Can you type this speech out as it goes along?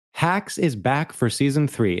Hacks is back for season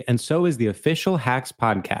 3, and so is the official Hacks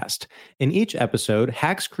podcast. In each episode,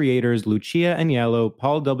 Hacks creators Lucia Agnello,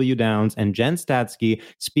 Paul W. Downs, and Jen Statsky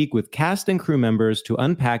speak with cast and crew members to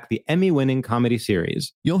unpack the Emmy-winning comedy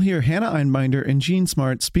series. You'll hear Hannah Einbinder and Gene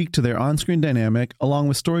Smart speak to their on-screen dynamic, along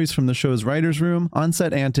with stories from the show's writer's room,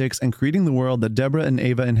 on-set antics, and creating the world that Deborah and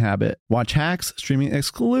Ava inhabit. Watch Hacks, streaming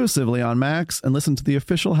exclusively on Max, and listen to the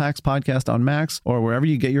official Hacks podcast on Max or wherever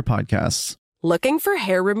you get your podcasts. Looking for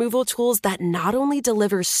hair removal tools that not only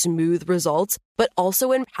deliver smooth results, but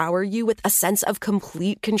also empower you with a sense of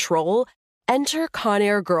complete control? Enter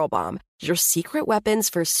Conair Girl Bomb, your secret weapons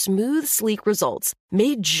for smooth, sleek results,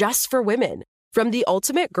 made just for women. From the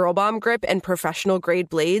ultimate Girl Bomb grip and professional-grade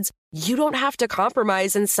blades, you don't have to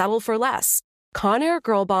compromise and settle for less. Conair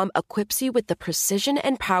Girl Bomb equips you with the precision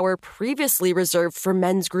and power previously reserved for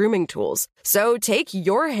men's grooming tools. So take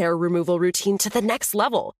your hair removal routine to the next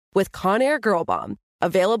level with Conair Girl Bomb.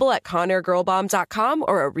 Available at ConairGirlBomb.com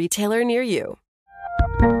or a retailer near you.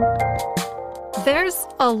 There's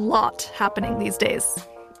a lot happening these days,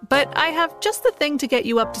 but I have just the thing to get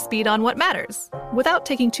you up to speed on what matters without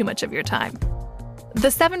taking too much of your time.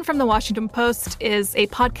 The 7 from the Washington Post is a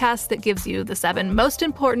podcast that gives you the 7 most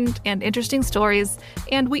important and interesting stories,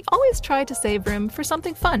 and we always try to save room for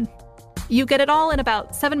something fun. You get it all in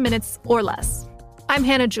about 7 minutes or less. I'm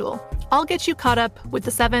Hannah Jewell. I'll get you caught up with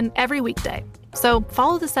the 7 every weekday. So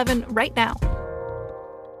follow the 7 right now.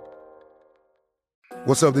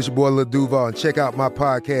 What's up, this your boy Lil Duval, and check out my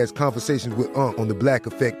podcast, Conversations with Unc, on the Black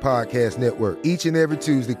Effect Podcast Network. Each and every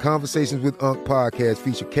Tuesday, Conversations with Unc podcast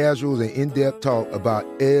feature casuals and in-depth talk about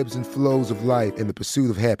ebbs and flows of life and the pursuit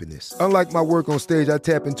of happiness. Unlike my work on stage, I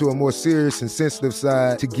tap into a more serious and sensitive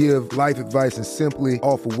side to give life advice and simply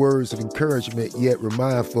offer words of encouragement, yet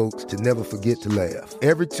remind folks to never forget to laugh.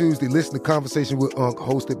 Every Tuesday, listen to Conversations with Unc,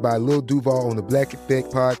 hosted by Lil Duval on the Black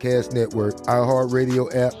Effect Podcast Network,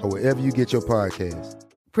 iHeartRadio app, or wherever you get your podcasts.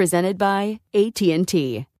 Presented by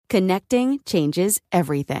AT&T. Connecting changes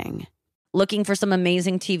everything. Looking for some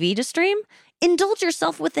amazing TV to stream? Indulge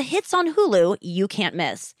yourself with the hits on Hulu you can't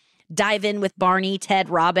miss. Dive in with Barney, Ted,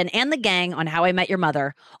 Robin, and the gang on How I Met Your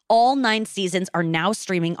Mother. All 9 seasons are now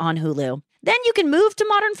streaming on Hulu. Then you can move to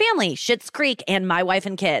Modern Family, Schitt's Creek, and My Wife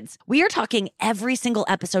and Kids. We are talking every single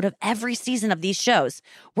episode of every season of these shows.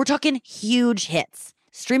 We're talking huge hits.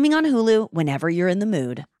 Streaming on Hulu whenever you're in the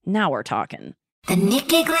mood. Now we're talking. The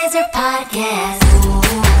Nikki Glazer Podcast.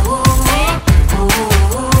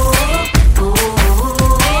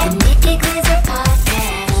 The Nikki Glazer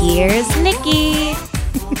Podcast. Here's Nikki.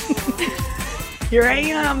 Here I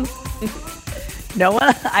am.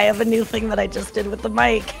 Noah, I have a new thing that I just did with the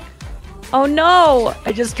mic. Oh no!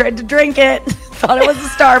 I just tried to drink it. Thought it was a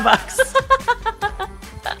Starbucks.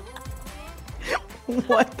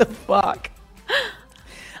 What the fuck?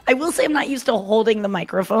 I will say I'm not used to holding the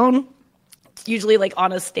microphone. Usually like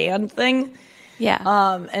on a stand thing. Yeah.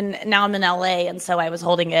 And now I'm in LA, and so I was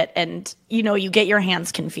holding it, and you know, you get your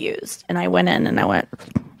hands confused. And I went in and I went,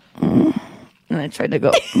 and I tried to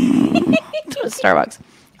go to a Starbucks.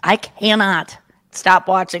 I cannot stop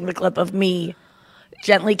watching the clip of me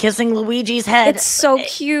gently kissing Luigi's head. It's so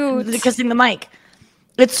cute. Kissing the mic.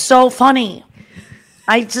 It's so funny.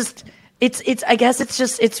 I guess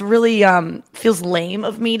it's really feels lame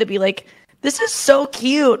of me to be like, this is so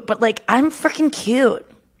cute, but like, I'm freaking cute.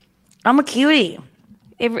 I'm a cutie.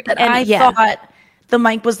 I thought the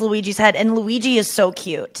mic was Luigi's head, and Luigi is so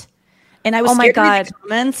cute. And I was scared to read the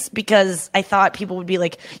comments because I thought people would be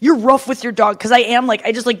like, you're rough with your dog. Because I am, like,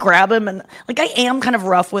 I just like grab him, and like I am kind of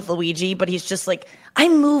rough with Luigi, but he's just like, I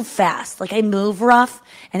move fast. Like I move rough.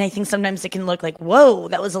 And I think sometimes it can look like, whoa,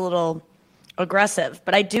 that was a little aggressive.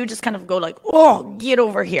 But I do just kind of go like, oh, get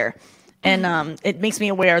over here. And it makes me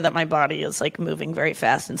aware that my body is like moving very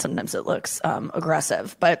fast, and sometimes it looks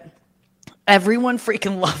aggressive. But everyone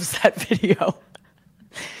freaking loves that video.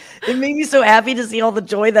 It made me so happy to see all the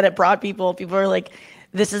joy that it brought people. People are like,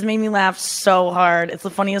 this has made me laugh so hard. It's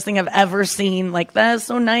the funniest thing I've ever seen. Like, that is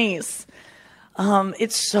so nice.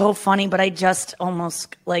 It's so funny, but I just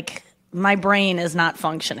almost like my brain is not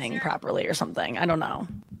functioning properly or something. I don't know.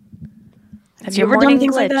 Have you ever done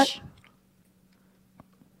things like that?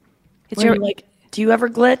 It's your like, do you ever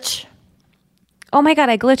glitch? Oh my God,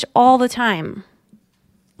 I glitch all the time.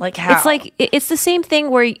 Like how? It's like, it's the same thing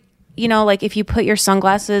where, you know, like if you put your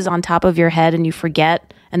sunglasses on top of your head and you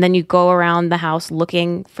forget, and then you go around the house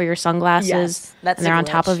looking for your sunglasses, and they're on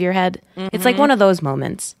top of your head. Mm-hmm. It's like one of those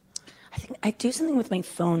moments. I think I do something with my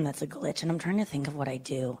phone that's a glitch, and I'm trying to think of what I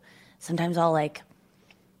do. Sometimes I'll like,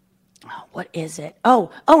 What is it? Oh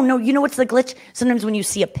no, you know what's the glitch? Sometimes when you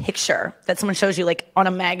see a picture that someone shows you like on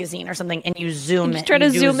a magazine or something and you zoom in. Try to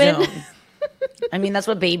zoom in. I mean, that's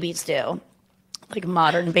what babies do. Like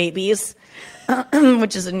modern babies,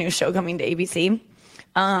 which is a new show coming to ABC.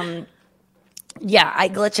 Yeah, I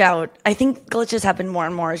glitch out. I think glitches happen more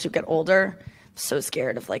and more as you get older. I'm so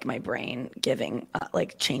scared of like my brain giving,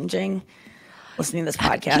 like changing. Listening to this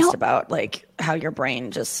podcast about like how your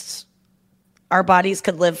brain just, our bodies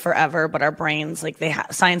could live forever, but our brains, like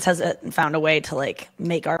science hasn't found a way to like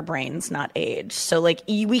make our brains not age. So like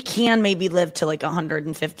we can maybe live to like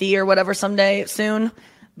 150 or whatever someday soon,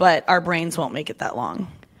 but our brains won't make it that long.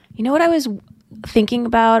 You know what I was thinking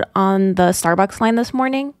about on the Starbucks line this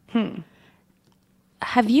morning?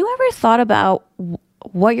 Have you ever thought about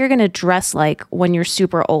what you're going to dress like when you're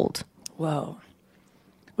super old? Whoa.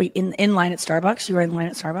 Wait, in line at Starbucks? You were in line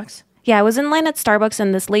at Starbucks? Yeah, I was in line at Starbucks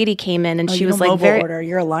and this lady came in and she was like, order.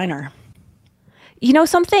 You're a liner. You know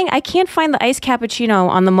something? I can't find the iced cappuccino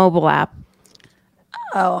on the mobile app.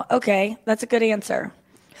 Oh, okay. That's a good answer.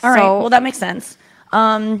 All right. Well, that makes sense.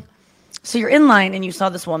 So you're in line and you saw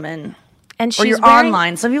this woman, and or you're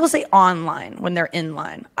online. Some people say online when they're in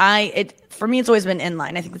line. For me, it's always been in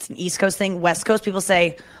line. I think it's an East Coast thing. West Coast people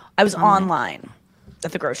say I was online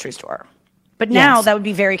at the grocery store. But now that would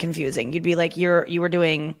be very confusing. You'd be like, you were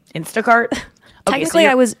doing Instacart. Technically,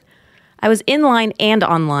 I was in line and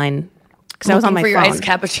online because I was on my phone. Your iced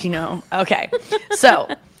cappuccino. Okay, so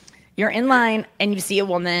you're in line and you see a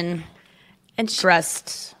woman and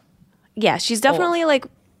dressed. Yeah, she's definitely like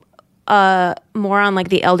more on like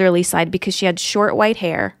the elderly side because she had short white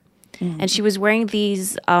hair and she was wearing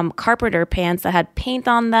these carpenter pants that had paint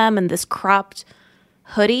on them and this cropped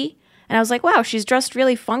hoodie. And I was like, wow, she's dressed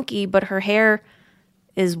really funky, but her hair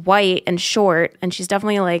is white and short, and she's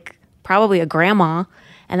definitely like probably a grandma.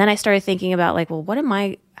 And then I started thinking about like, well, how am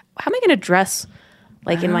I going to dress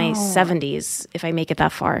like in my 70s if I make it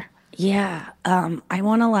that far? Yeah, I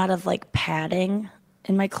want a lot of like padding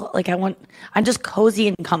in my clothes. Like I'm just cozy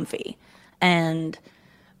and comfy, and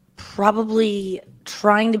probably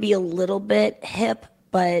trying to be a little bit hip,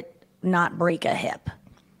 but not break a hip.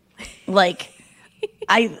 Like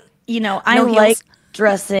I like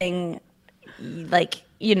dressing like,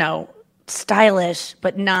 stylish,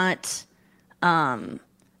 but not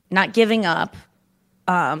giving up.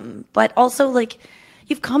 But also like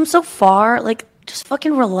you've come so far, like just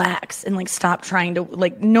fucking relax and like stop trying to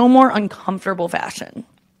like no more uncomfortable fashion.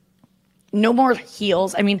 No more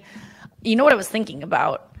heels. I mean, you know what I was thinking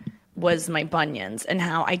about was my bunions and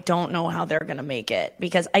how I don't know how they're going to make it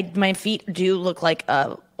because my feet do look like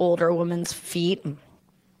a older woman's feet.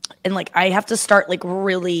 And like I have to start like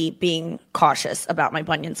really being cautious about my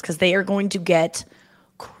bunions because they are going to get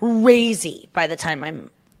crazy by the time I'm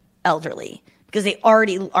elderly because they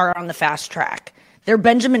already are on the fast track. They're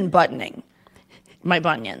Benjamin buttoning my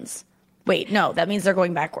bunions. Wait, no, that means they're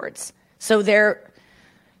going backwards. So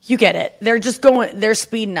you get it. They're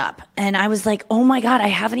speeding up. And I was like, oh my God, I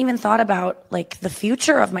haven't even thought about like the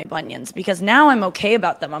future of my bunions because now I'm okay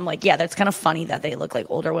about them. I'm like, yeah, that's kind of funny that they look like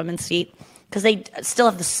older women's feet. Because they still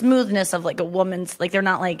have the smoothness of like a woman's, like they're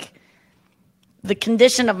not like, the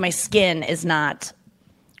condition of my skin is not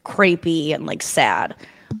crepey and like sad.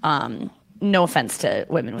 No offense to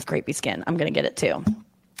women with crepey skin. I'm going to get it too.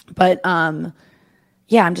 But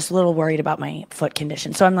yeah, I'm just a little worried about my foot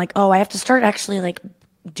condition. So I'm like, I have to start actually like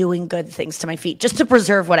doing good things to my feet just to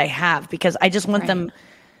preserve what I have because I just want them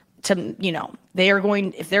to, they are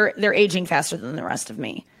going, if they're aging faster than the rest of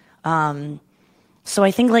me. So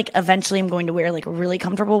I think like eventually I'm going to wear like really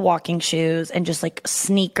comfortable walking shoes and just like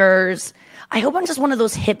sneakers. I hope I'm just one of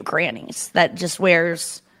those hip grannies that just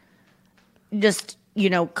wears just,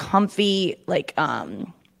 comfy, like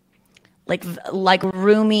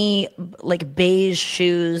roomy, like beige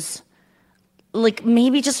shoes, like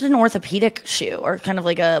maybe just an orthopedic shoe or kind of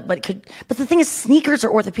like but the thing is sneakers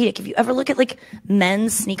are orthopedic. If you ever look at like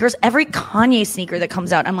men's sneakers, every Kanye sneaker that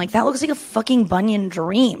comes out, I'm like, that looks like a fucking Bunyan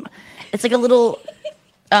dream. It's like a little,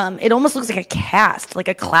 it almost looks like a cast, like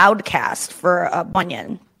a cloud cast for a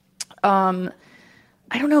Bunyan. I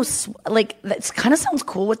don't know, like that kind of sounds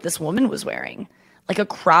cool what this woman was wearing. Like a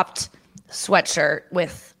cropped sweatshirt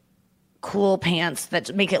with cool pants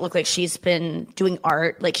that make it look like she's been doing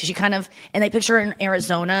art. Like she kind of, and I picture her in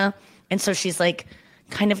Arizona. And so she's like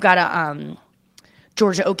kind of got a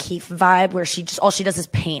Georgia O'Keeffe vibe where all she does is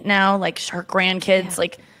paint now. Like her grandkids,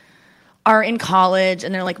 like, are in college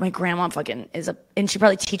and they're like, my grandma fucking and she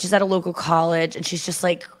probably teaches at a local college and she's just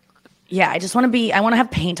like, yeah, I want to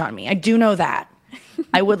have paint on me. I do know that.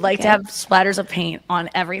 I would like to have splatters of paint on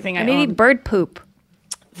everything I own. Maybe bird poop.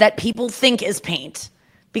 That people think is paint.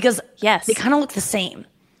 because yes, they kind of look the same.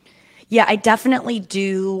 Yeah, I definitely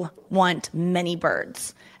do want many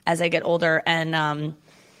birds as I get older, and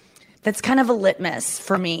that's kind of a litmus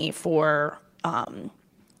for me for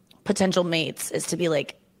potential mates, is to be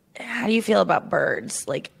like, how do you feel about birds?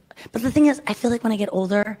 Like, but the thing is, I feel like when I get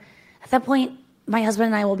older, at that point, my husband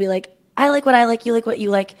and I will be like, I like what I like, you like what you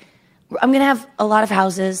like. I'm gonna have a lot of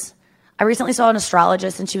houses. I recently saw an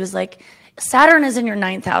astrologist, and she was like, Saturn is in your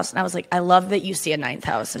 9th house. And I was like, I love that you see a 9th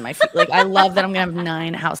house in my feet. Like, I love that I'm going to have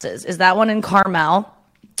 9 houses. Is that one in Carmel?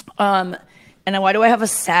 And why do I have a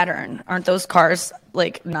Saturn? Aren't those cars,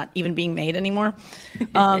 like, not even being made anymore?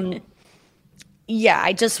 Yeah,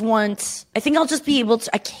 I think I'll just be able to,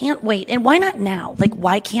 I can't wait. And why not now? Like,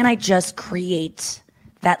 why can't I just create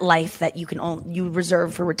that life that you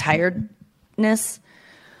reserve for retiredness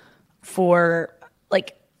for,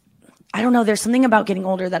 like, I don't know. There's something about getting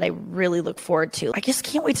older that I really look forward to. I just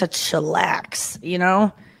can't wait to chillax, you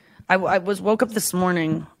know? I woke up this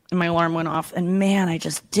morning and my alarm went off, and man, I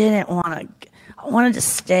just didn't want to. I wanted to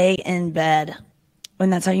stay in bed.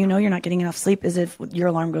 And that's how you know you're not getting enough sleep, is if your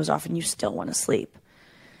alarm goes off and you still want to sleep.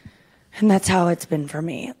 And that's how it's been for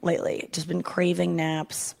me lately. Just been craving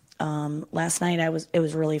naps. Last night it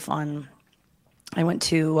was really fun. I went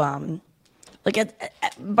to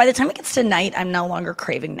by the time it gets to night, I'm no longer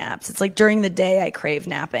craving naps. It's like during the day I crave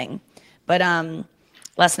napping. But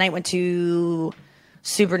last night went to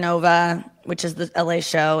Supernova, which is the LA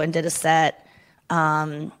show, and did a set.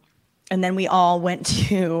 And then we all went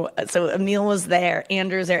to, so Emil was there,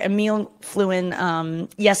 Andrew's there. Emil flew in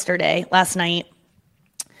last night.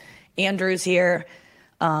 Andrew's here.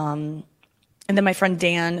 And then my friend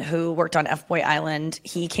Dan, who worked on F-Boy Island,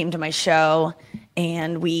 he came to my show,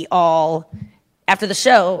 and we all, after the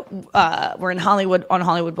show, we're in Hollywood, on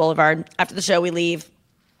Hollywood Boulevard. After the show, we leave,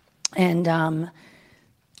 and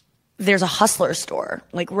there's a Hustler store,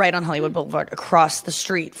 like right on Hollywood Boulevard, across the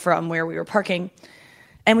street from where we were parking.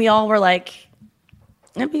 And we all were like,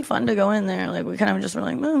 it'd be fun to go in there. Like, we kind of just were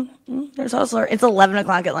like, there's Hustler. It's 11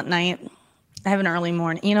 o'clock at night. I have an early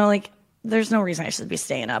morning. You know, like, there's no reason I should be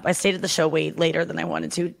staying up. I stayed at the show way later than I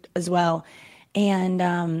wanted to as well. And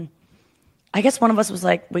I guess one of us was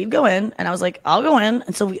like, we'd go in. And I was like, I'll go in.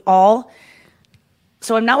 And so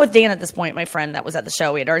so I'm not with Dan at this point, my friend that was at the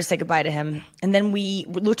show. We had already said goodbye to him. And then we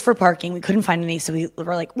looked for parking. We couldn't find any. So we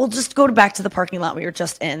were like, we'll just go back to the parking lot we were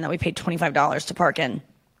just in, that we paid $25 to park in.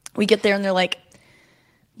 We get there and they're like,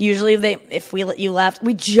 usually if you left,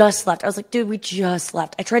 we just left. I was like, dude, we just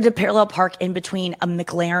left. I tried to parallel park in between a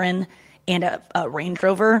McLaren and a Range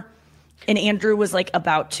Rover. And Andrew was like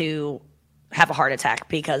about to have a heart attack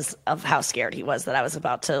because of how scared he was that I was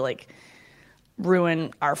about to like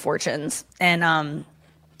ruin our fortunes. And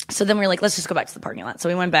so then we were like, let's just go back to the parking lot. So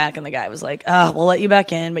we went back, and the guy was like, we'll let you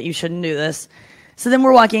back in, but you shouldn't do this. So then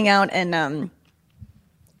we're walking out, and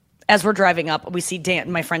as we're driving up, we see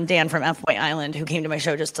Dan, my friend Dan from F-Boy Island, who came to my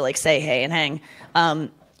show just to like say hey and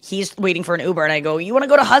hang. He's waiting for an Uber, and I go, you want to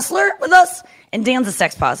go to Hustler with us? And Dan's a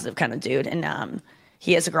sex positive kind of dude, and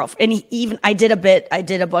he has a girlfriend. And I did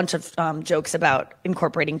a bunch of jokes about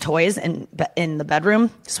incorporating toys in the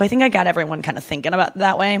bedroom. So I think I got everyone kind of thinking about it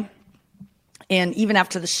that way. And even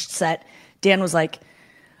after the set, Dan was like,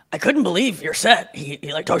 I couldn't believe your set. He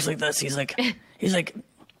like talks like this. He's like,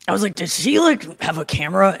 I was like, did she like have a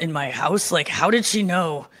camera in my house? Like, how did she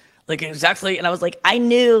know? Like, exactly. And I was like, I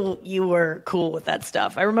knew you were cool with that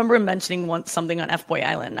stuff. I remember him mentioning something on F-Boy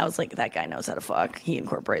Island. And I was like, that guy knows how to fuck. He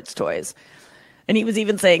incorporates toys. And he was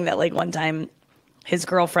even saying that like one time his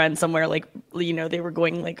girlfriend somewhere, like, you know, they were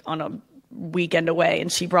going like on a weekend away, and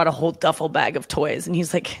she brought a whole duffel bag of toys. And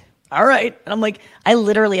he's like, all right. And I'm like, I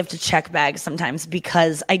literally have to check bags sometimes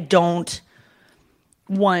because I don't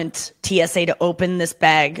want TSA to open this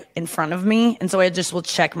bag in front of me. And so I just will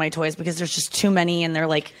check my toys because there's just too many, and they're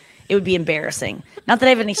like, it would be embarrassing. Not that I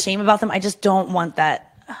have any shame about them. I just don't want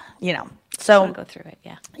that, you know. So go through it.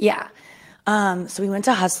 Yeah. Yeah. So we went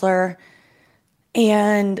to Hustler,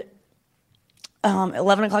 and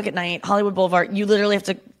 11 o'clock at night, Hollywood Boulevard, you literally have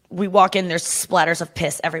to, we walk in, there's splatters of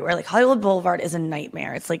piss everywhere. Like, Hollywood Boulevard is a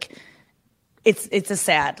nightmare. It's like, it's a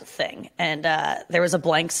sad thing. And there was a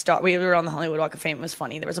blank star. We were on the Hollywood Walk of Fame. It was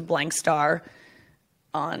funny. There was a blank star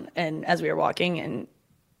on, and as we were walking, and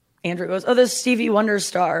Andrew goes, oh, there's Stevie Wonder's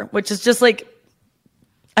star, which is just like,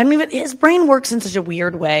 I don't even, his brain works in such a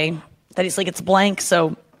weird way that he's like, it's blank,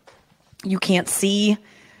 so you can't see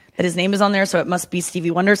that his name is on there, so it must be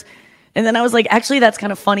Stevie Wonder's. And then I was like, actually, that's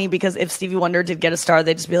kind of funny, because if Stevie Wonder did get a star,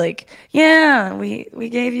 they'd just be like, yeah, we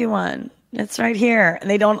gave you one. It's right here. And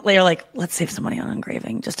they're like, let's save some money on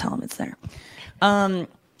engraving. Just tell them it's there. Then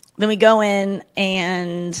we go in,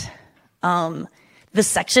 and the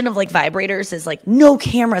section of like vibrators is like no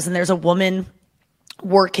cameras, and there's a woman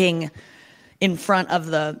working in front of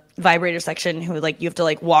the vibrator section who like you have to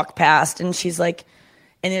like walk past, and she's like,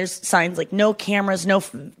 and there's signs like no cameras, no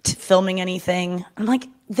filming anything. I'm like,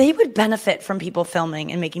 they would benefit from people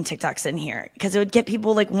filming and making TikToks in here, because it would get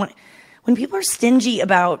people like when people are stingy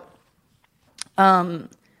about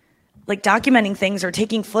like documenting things or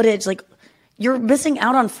taking footage, like you're missing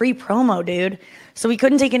out on free promo, dude. So we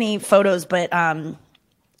couldn't take any photos, but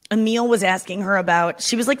Emil was asking her about,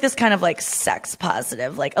 she was like this kind of like sex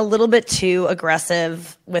positive, like a little bit too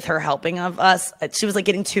aggressive with her helping of us. She was like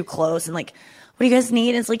getting too close and like, what do you guys need?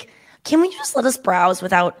 And it's like, can we just let us browse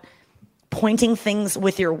without pointing things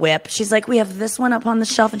with your whip? She's like, we have this one up on the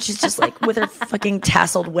shelf, and she's just like with her fucking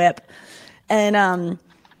tasseled whip. And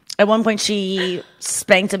at one point she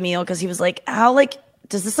spanked Emil because he was like, how like,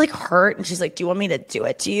 does this like hurt? And she's like, do you want me to do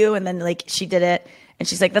it to you? And then like she did it. And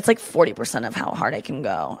she's like, that's like 40% of how hard I can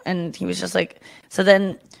go. And he was just like, so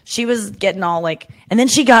then she was getting all like, and then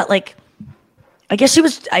she got like, I guess she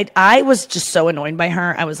was, I was just so annoyed by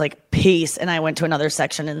her. I was like, peace. And I went to another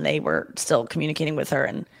section, and they were still communicating with her.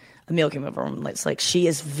 And Emil came over, and it's like, she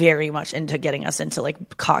is very much into getting us into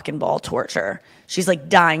like cock and ball torture. She's like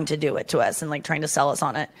dying to do it to us and like trying to sell us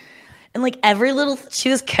on it. And like every little thing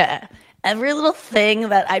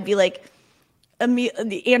that I'd be like,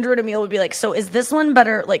 Andrew and Emil would be like, so is this one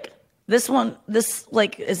better? Like this one, this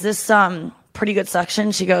like, is this pretty good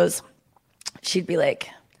suction? She'd be like,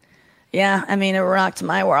 yeah, I mean, it rocked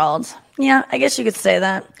my world. Yeah, I guess you could say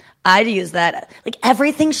that. I'd use that. Like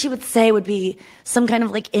everything she would say would be some kind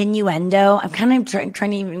of like innuendo. I'm kind of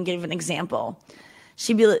trying to even give an example.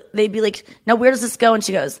 They'd be like, now where does this go? And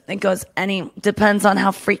it goes, depends on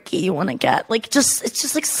how freaky you want to get. Like, it's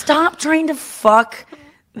just like, stop trying to fuck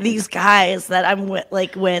these guys that I'm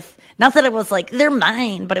with. Not that it was like, they're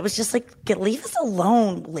mine, but it was just like, leave us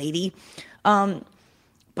alone, lady.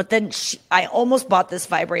 But then I almost bought this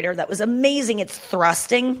vibrator that was amazing. It's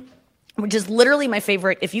thrusting, which is literally my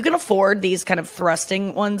favorite. If you can afford these kind of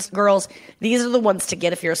thrusting ones, girls, these are the ones to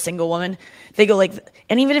get if you're a single woman. They go like,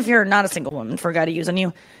 and even if you're not a single woman for a guy to use on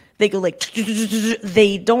you, they go like,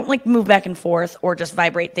 they don't like move back and forth or just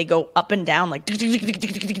vibrate. They go up and down like,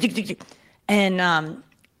 and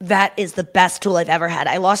that is the best tool I've ever had.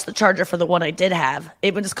 I lost the charger for the one I did have.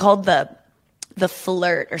 It was called the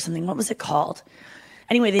Flirt or something. What was it called?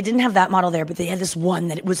 Anyway, they didn't have that model there, but they had this one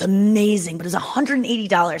that it was amazing, but it was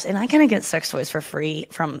 $180. And I kind of get sex toys for free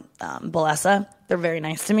from Bellessa. They're very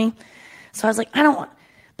nice to me. So I was like,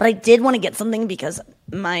 but I did want to get something because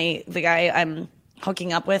the guy I'm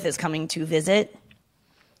hooking up with is coming to visit.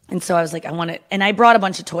 And so I was like, I want it. And I brought a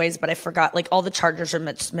bunch of toys, but I forgot, like all the chargers are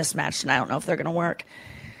mismatched and I don't know if they're going to work.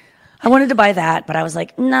 I wanted to buy that, but I was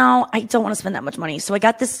like, no, I don't want to spend that much money. So I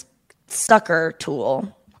got this sucker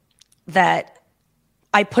tool that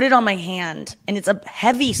I put it on my hand, and it's a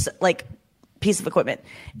heavy like piece of equipment,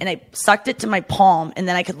 and I sucked it to my palm, and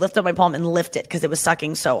then I could lift up my palm and lift it because it was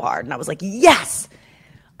sucking so hard. And I was like, yes,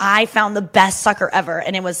 I found the best sucker ever.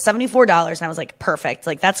 And it was $74, and I was like, perfect,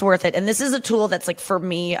 like that's worth it. And this is a tool that's like, for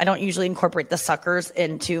me, I don't usually incorporate the suckers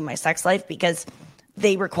into my sex life because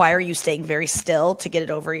they require you staying very still to get it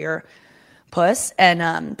over your puss.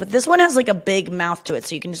 And but this one has like a big mouth to it,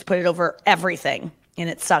 so you can just put it over everything, and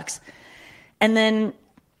it sucks. And then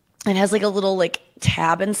it has like a little like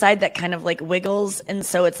tab inside that kind of like wiggles, and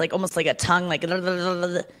so it's like almost like a tongue, like.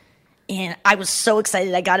 And I was so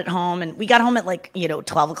excited. I got it home, and we got home at like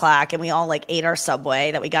 12 o'clock, and we all like ate our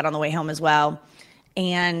Subway that we got on the way home as well.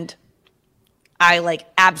 And I like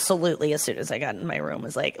absolutely, as soon as I got in my room,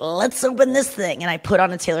 was like, let's open this thing. And I put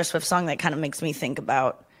on a Taylor Swift song that kind of makes me think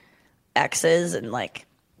about exes and like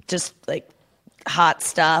just like hot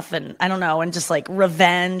stuff, and I don't know, and just like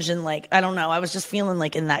revenge, and like I don't know, I was just feeling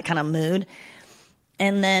like in that kind of mood.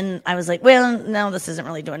 And then I was like, well, no, this isn't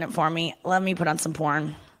really doing it for me, let me put on some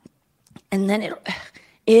porn. And then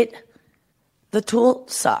the tool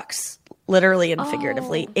sucks, literally and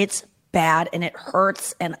figuratively. It's bad and it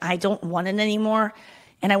hurts, and I don't want it anymore,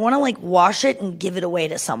 and I want to like wash it and give it away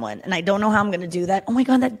to someone, and I don't know how I'm going to do that. Oh my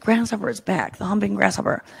god, that grasshopper is back, the humping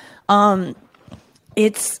grasshopper.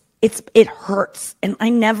 It hurts, and I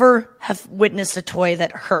never have witnessed a toy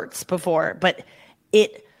that hurts before, but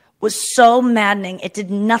it was so maddening. It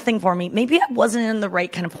did nothing for me. Maybe I wasn't in the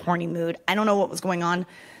right kind of horny mood. I don't know what was going on,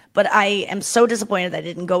 but I am so disappointed that I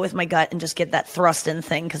didn't go with my gut and just get that thrust in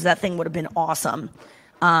thing, because that thing would have been awesome.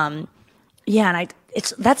 Yeah, and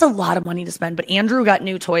that's a lot of money to spend. But Andrew got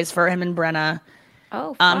new toys for him and Brenna.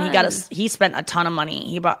 Oh, fun. He spent a ton of money.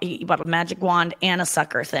 He bought a magic wand and a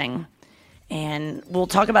sucker thing. And we'll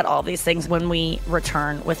talk about all these things when we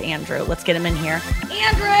return with Andrew. Let's get him in here.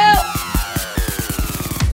 Andrew!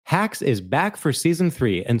 Hacks is back for season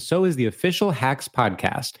 3, and so is the official Hacks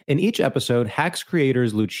podcast. In each episode, Hacks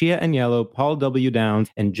creators Lucia Agnello, Paul W. Downs,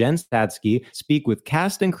 and Jen Statsky speak with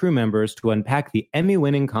cast and crew members to unpack the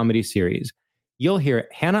Emmy-winning comedy series. You'll hear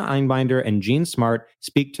Hannah Einbinder and Jean Smart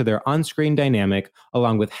speak to their on-screen dynamic,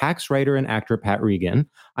 along with Hacks writer and actor Pat Regan,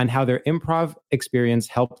 on how their improv experience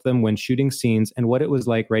helped them when shooting scenes and what it was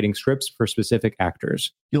like writing scripts for specific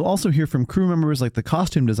actors. You'll also hear from crew members like the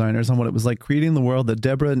costume designers on what it was like creating the world that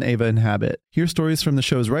Deborah and Ava inhabit. Hear stories from the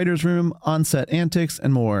show's writer's room, on-set antics,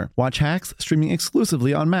 and more. Watch Hacks streaming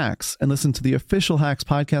exclusively on Max, and listen to the official Hacks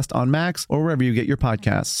podcast on Max or wherever you get your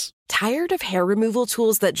podcasts. Tired of hair removal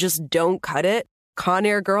tools that just don't cut it?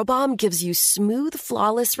 Conair Girl Bomb gives you smooth,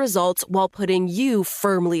 flawless results while putting you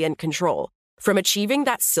firmly in control. From achieving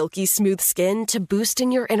that silky smooth skin to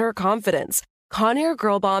boosting your inner confidence, Conair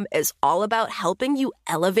Girl Bomb is all about helping you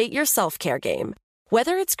elevate your self-care game.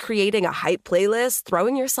 Whether it's creating a hype playlist,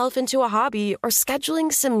 throwing yourself into a hobby, or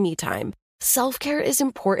scheduling some me time, self-care is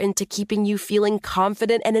important to keeping you feeling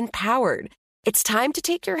confident and empowered. It's time to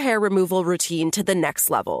take your hair removal routine to the next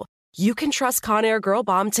level. You can trust Conair Girl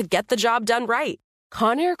Bomb to get the job done right.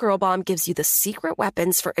 Conair Girl Bomb gives you the secret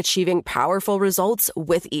weapons for achieving powerful results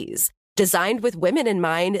with ease. Designed with women in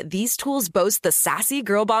mind, these tools boast the sassy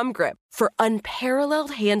Girl Bomb grip for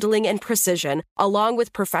unparalleled handling and precision, along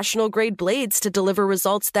with professional-grade blades to deliver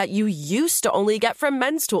results that you used to only get from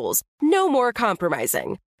men's tools. No more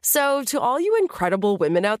compromising. So, to all you incredible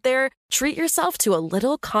women out there, treat yourself to a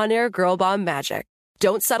little Conair Girl Bomb magic.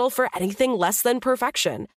 Don't settle for anything less than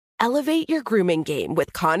perfection. Elevate your grooming game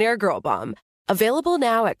with Conair Girl Bomb. Available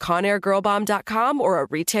now at ConairGirlBomb.com or a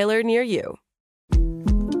retailer near you.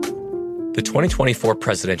 The 2024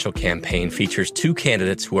 presidential campaign features two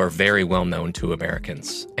candidates who are very well known to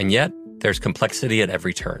Americans. And yet, there's complexity at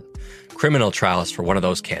every turn. Criminal trials for one of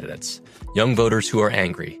those candidates. Young voters who are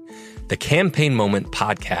angry. The Campaign Moment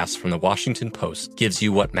podcast from the Washington Post gives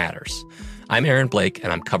you what matters. I'm Aaron Blake,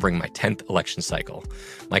 and I'm covering my 10th election cycle.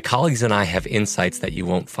 My colleagues and I have insights that you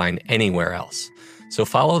won't find anywhere else. So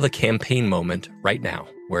follow the Campaign Moment right now,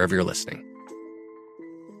 wherever you're listening.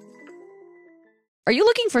 Are you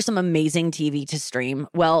looking for some amazing TV to stream?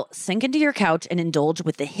 Well, sink into your couch and indulge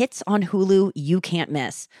with the hits on Hulu you can't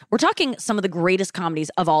miss. We're talking some of the greatest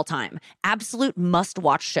comedies of all time. Absolute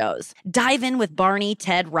must-watch shows. Dive in with Barney,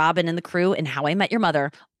 Ted, Robin, and the crew in How I Met Your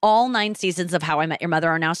Mother. All 9 seasons of How I Met Your Mother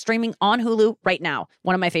are now streaming on Hulu right now.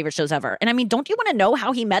 One of my favorite shows ever. And I mean, don't you want to know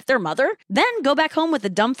how he met their mother? Then go back home with the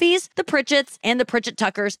Dumfies, the Pritchetts, and the Pritchett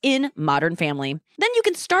Tuckers in Modern Family. Then you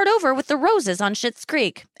can start over with the Roses on Schitt's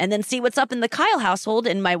Creek. And then see what's up in the Kyle household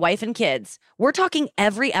in My Wife and Kids. We're talking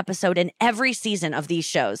every episode and every season of these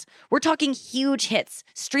shows. We're talking huge hits,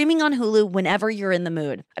 streaming on Hulu whenever you're in the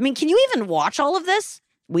mood. I mean, can you even watch all of this?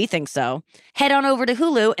 We think so. Head on over to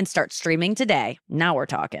Hulu and start streaming today. Now we're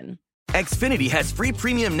talking. Xfinity has free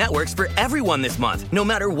premium networks for everyone this month, no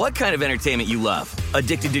matter what kind of entertainment you love.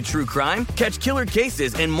 Addicted to true crime? Catch killer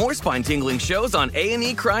cases and more spine-tingling shows on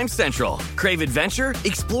A&E Crime Central. Crave adventure?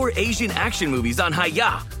 Explore Asian action movies on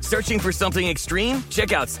Hi-Ya. Searching for something extreme?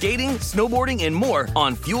 Check out skating, snowboarding, and more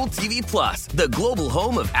on Fuel TV Plus, the global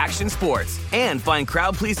home of action sports. And find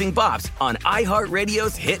crowd-pleasing bops on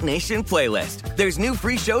iHeartRadio's Hit Nation playlist. There's new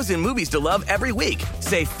free shows and movies to love every week.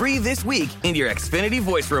 Say free this week in your Xfinity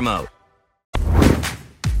voice remote.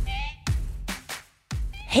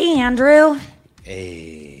 Hey, Andrew.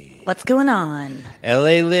 Hey. What's going on?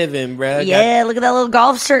 LA living, bro. Yeah, look at that little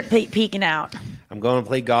golf shirt peeking out. I'm going to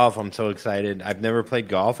play golf. I'm so excited. I've never played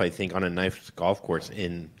golf, I think, on a nice golf course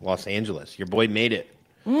in Los Angeles. Your boy made it.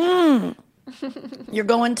 You're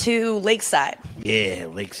going to Lakeside. Yeah,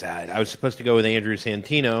 Lakeside. I was supposed to go with Andrew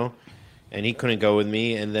Santino, and he couldn't go with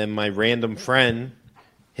me. And then my random friend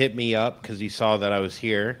hit me up because he saw that I was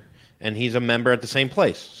here, and he's a member at the same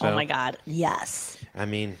place. So, oh, my God. Yes. I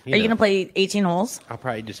mean, are you going to play 18 holes? I'll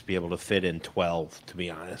probably just be able to fit in 12, to be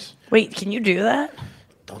honest. Wait, can you do that?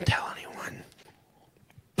 Don't tell anyone.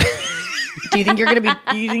 Do you think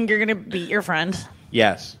you're going to beat your friend?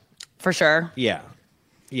 Yes. For sure? Yeah.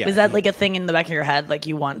 Yeah. Is that like a thing in the back of your head, like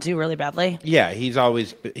you want to really badly? Yeah, he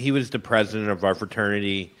was the president of our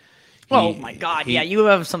fraternity. Oh my God, yeah, you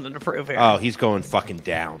have something to prove here. Oh, he's going fucking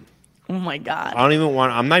down. Oh my God. I'm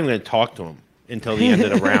not even going to talk to him until the end of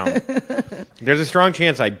the round. There's a strong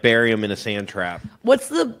chance I bury him in a sand trap. What's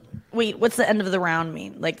the end of the round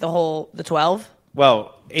mean? Like the 12?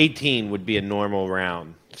 Well, 18 would be a normal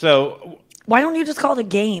round. So why don't you just call it a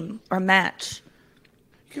game or a match?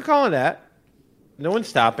 You can call it that. No one's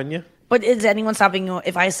stopping you. But is anyone stopping you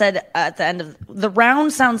if I said at the end of the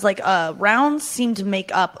round sounds like rounds seem to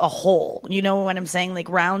make up a whole. You know what I'm saying? Like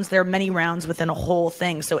rounds, there are many rounds within a whole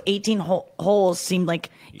thing. So 18 holes seemed like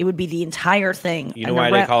it would be the entire thing. You know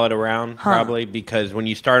why they call it a round? Probably because when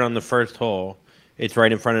you start on the first hole, it's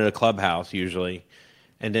right in front of the clubhouse usually.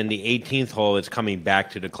 And then the 18th hole is coming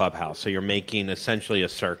back to the clubhouse. So you're making essentially a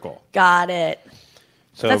circle. Got it.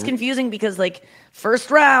 So that's confusing because like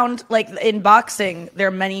first round, like in boxing, there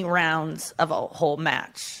are many rounds of a whole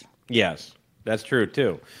match. Yes, that's true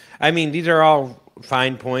too. I mean, these are all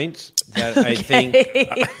fine points that I think.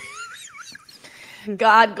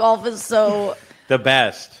 God, golf is so the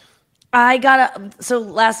best. So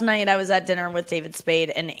last night I was at dinner with David Spade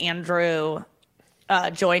and Andrew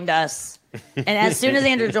joined us. And as soon as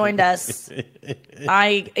Andrew joined us,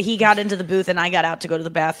 he got into the booth and I got out to go to the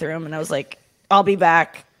bathroom and I was like, I'll be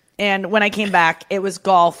back. And when I came back, it was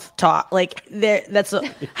golf talk. Like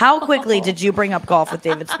how quickly did you bring up golf with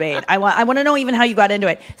David Spade? I want to know even how you got into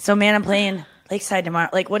it. So, man, I'm playing Lakeside tomorrow.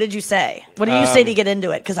 Like, what did you say? What did you say to get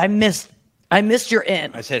into it? Because I missed your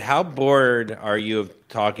in. I said, how bored are you of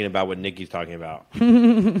talking about what Nikki's talking about?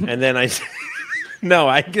 And then I said, no,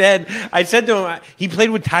 I said to him, he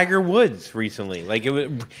played with Tiger Woods recently. Like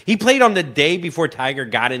he played on the day before Tiger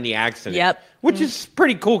got in the accident. Yep. Which is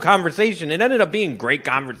pretty cool conversation. It ended up being great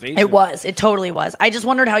conversation. It was. It totally was. I just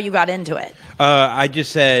wondered how you got into it. I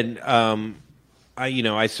just said,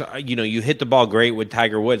 I saw, you hit the ball great with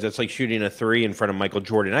Tiger Woods. That's like shooting a 3 in front of Michael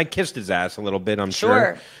Jordan. I kissed his ass a little bit, I'm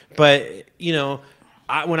sure. But,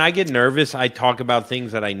 when I get nervous, I talk about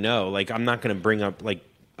things that I know. Like, I'm not going to bring up, like,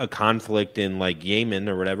 a conflict in, like, Yemen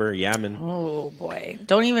or whatever, Yemen. Oh, boy.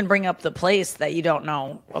 Don't even bring up the place that you don't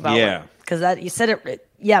know about. Yeah. Because you said it,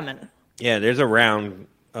 Yemen. Yeah, there's a round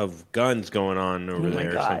of guns going on over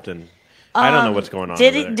there or something. I don't know what's going on.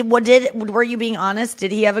 Were you being honest?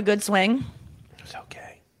 Did he have a good swing? It was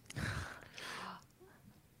okay.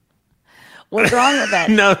 What's wrong with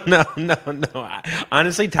that? No.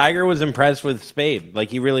 Honestly, Tiger was impressed with Spade.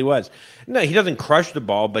 Like, he really was. No, he doesn't crush the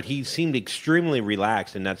ball, but he seemed extremely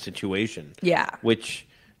relaxed in that situation. Yeah. Which,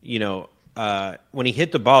 when he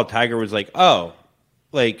hit the ball, Tiger was like, oh,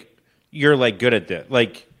 like, you're, like, good at this.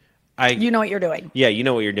 Like, you know what you're doing. Yeah, you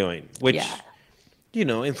know what you're doing. Which,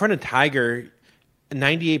 in front of Tiger,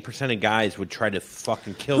 98% of guys would try to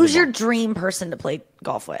fucking kill him. Who's your dream person to play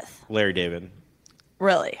golf with? Larry David.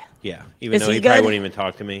 Really? Yeah. Even though he probably wouldn't even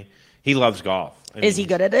talk to me. He loves golf. Is he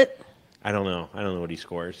good at it? I don't know. I don't know what he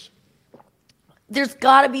scores. There's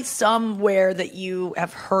got to be somewhere that you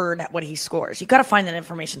have heard what he scores. You got to find that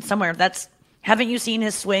information somewhere. Haven't you seen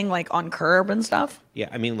his swing like on curb and stuff? Yeah.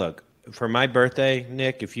 I mean, look. For my birthday,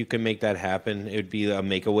 Nick, if you could make that happen, it would be a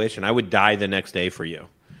Make-A-Wish, and I would die the next day for you.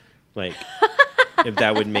 Like, if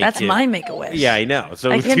that would make That's my Make-A-Wish. Yeah, I know. So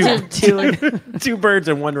I can do two. Two birds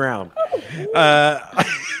in one round.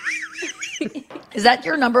 Is that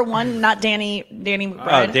your number one, not Danny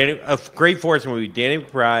McBride? A great force movie. Danny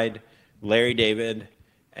McBride, Larry David,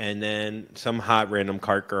 and then some hot random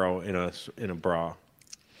cart girl in a bra.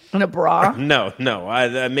 In a bra? No.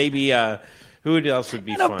 Maybe... who else would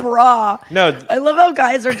be fun? In a bra. No. I love how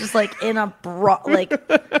guys are just like in a bra. Like,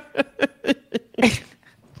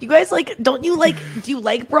 you guys do you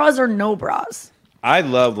like bras or no bras? I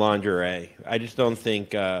love lingerie. I just don't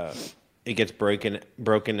think it gets broken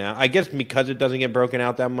out. I guess because it doesn't get broken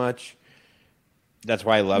out that much. That's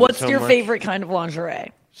why I love it so much. What's your favorite kind of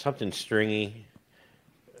lingerie? Something stringy.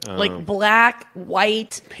 Like black,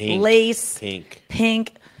 white, pink, lace.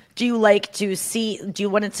 Pink. Do you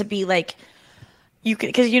want it to be like...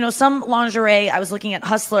 Because, some lingerie, I was looking at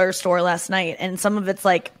Hustler store last night, and some of it's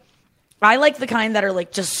like, I like the kind that are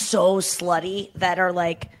like just so slutty that are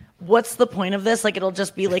like, what's the point of this? Like, it'll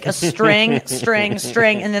just be like a string,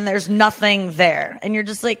 and then there's nothing there. And you're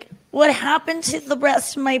just like, what happened to the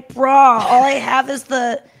rest of my bra? All I have is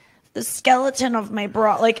the skeleton of my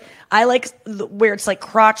bra. Like, I like where it's like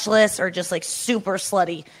crotchless or just like super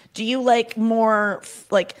slutty. Do you like more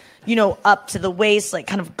like, up to the waist, like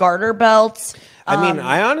kind of garter belts? I mean,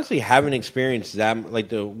 I honestly haven't experienced that. Like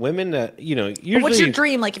the women that, usually. What's your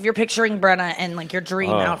dream? Like if you're picturing Brenna and like your dream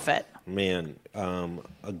outfit. Man,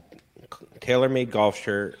 a tailor-made golf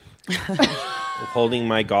shirt, holding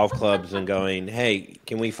my golf clubs and going, hey,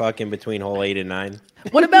 can we fuck in between hole 8 and 9?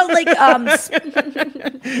 What about like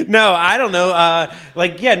No, I don't know.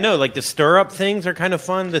 Like the stirrup things are kind of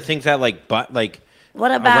fun. The things that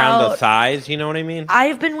what about around the thighs, you know what I mean?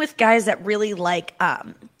 I've been with guys that really like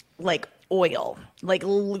oil, like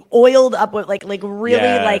oiled up with like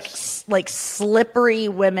really like slippery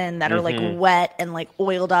women that are like wet and like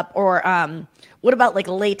oiled up, or what about like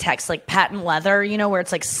latex, like patent leather, you know, where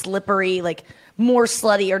it's like slippery, like more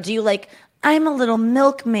slutty? Or do you like, I'm a little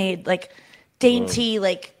milkmaid, like dainty,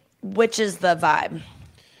 like which is the vibe?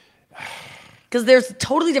 Because there's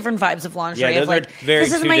totally different vibes of lingerie. Yeah, of like,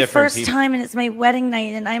 this is my first time and it's my wedding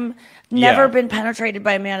night and I'm never been penetrated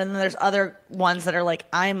by a man. And then there's other ones that are like,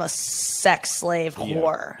 I'm a sex slave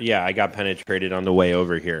whore. Yeah, I got penetrated on the way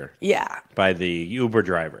over here. Yeah. By the Uber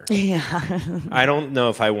driver. Yeah. I don't know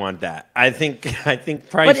if I want that. I think price.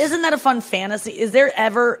 But isn't that a fun fantasy? Is there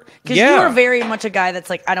ever, because you are very much a guy that's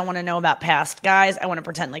like, I don't want to know about past guys. I want to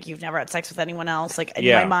pretend like you've never had sex with anyone else, like in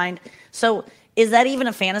my mind. So is that even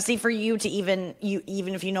a fantasy for you to even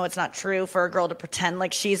if you know it's not true, for a girl to pretend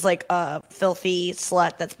like she's like a filthy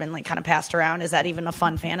slut that's been like kind of passed around? Is that even a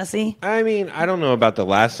fun fantasy? I mean, I don't know about the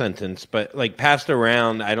last sentence, but like passed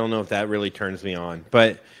around, I don't know if that really turns me on.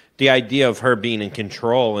 But the idea of her being in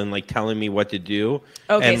control and like telling me what to do.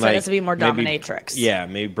 Okay, and, so like, it has to be more dominatrix.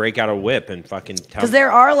 Maybe break out a whip and fucking tell me. Because there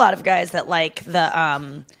are a lot of guys that like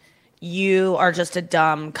the you are just a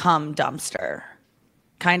dumb cum dumpster.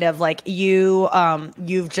 Kind of like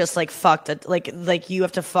you've just like fucked it, like you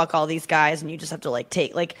have to fuck all these guys and you just have to like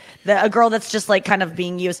take like a girl that's just like kind of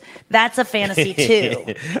being used. That's a fantasy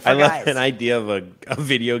too. I love an idea of a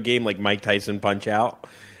video game like Mike Tyson Punch Out,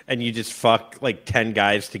 and you just fuck like 10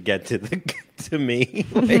 guys to get to me,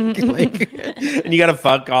 like, and you got to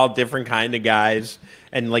fuck all different kind of guys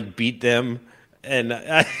and like beat them, and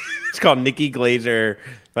it's called Nikki Glazer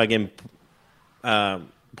fucking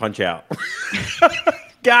Punch Out.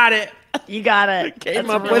 Got it. You got it. Came That's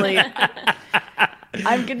up really. with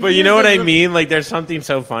I'm confused. But you know what I mean? Like, there's something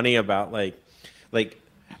so funny about like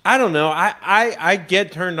I don't know. I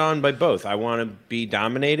get turned on by both. I want to be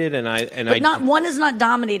dominated, But one is not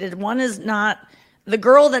dominated. One is not the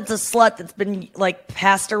girl that's a slut that's been like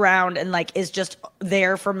passed around and like is just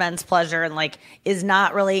there for men's pleasure and like is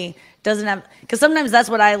not really doesn't have, because sometimes that's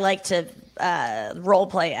what I like to role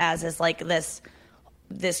play as, is like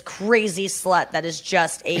this crazy slut that is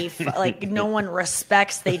just like no one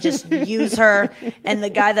respects. They just use her, and the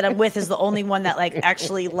guy that I'm with is the only one that like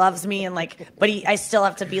actually loves me, and like, but I still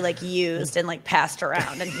have to be like used and like passed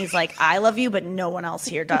around, and he's like, I love you, but no one else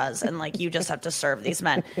here does, and like you just have to serve these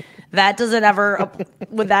men. That doesn't ever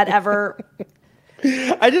would that ever?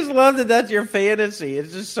 I just love that that's your fantasy.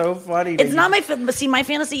 It's just so funny. It's not my but see, my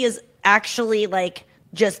fantasy is actually like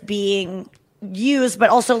just being used,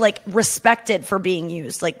 but also like respected for being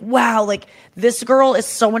used. Like, wow, like this girl is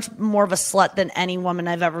so much more of a slut than any woman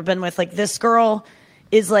I've ever been with. Like, this girl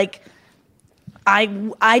is like,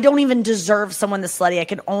 I don't even deserve someone this slutty. I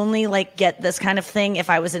could only like get this kind of thing if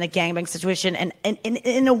I was in a gangbang situation. And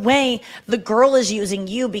in a way, the girl is using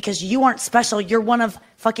you because you aren't special. You're one of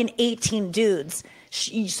fucking 18 dudes.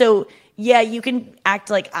 So yeah, you can act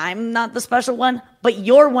like I'm not the special one, but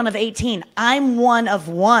you're one of 18. I'm one of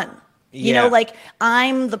one. You know, like,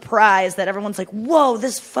 I'm the prize that everyone's like, whoa,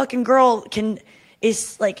 this fucking girl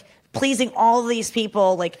is like pleasing all these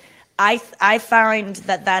people. Like, I find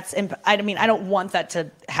that's, I mean, I don't want that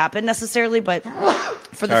to happen necessarily, but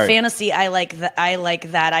for the fantasy, I like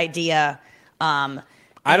that idea. I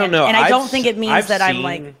don't know. And I don't think it means that I'm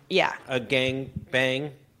like, a gang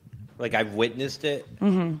bang. Like, I've witnessed it.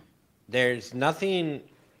 Mm-hmm. There's nothing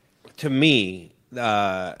to me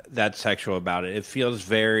that's sexual about it. It feels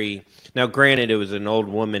very... Now, granted, it was an old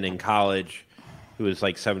woman in college who was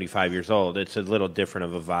like 75 years old. It's a little different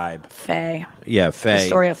of a vibe. Faye. Yeah, Faye. The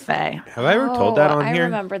story of Faye. Have I ever told that on here? I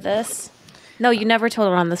remember this. No, you never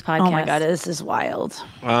told it on this podcast. Oh my God, this is wild.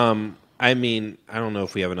 I mean, I don't know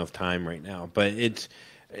if we have enough time right now, but it's...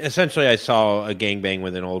 Essentially, I saw a gangbang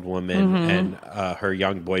with an old woman, and her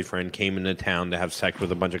young boyfriend came into town to have sex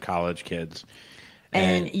with a bunch of college kids.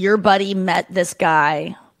 And your buddy met this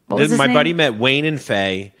guy. What was his name? Buddy met Wayne and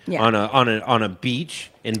Faye on a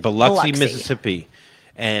beach in Biloxi, Mississippi,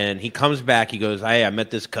 and he comes back. He goes, "Hey, I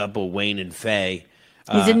met this couple, Wayne and Faye."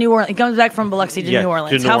 He's in New Orleans. He comes back from Biloxi to New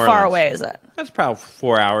Orleans. How far away is that? That's probably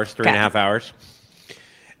 4 hours, 3.5 hours.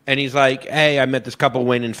 And he's like, "Hey, I met this couple,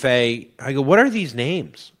 Wayne and Faye." I go, "What are these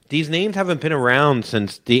names? These names haven't been around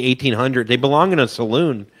since the 1800s. They belong in a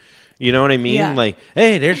saloon." You know what I mean? Yeah. Like,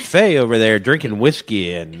 hey, there's Faye over there drinking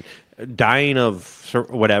whiskey and dying of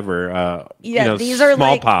whatever, these are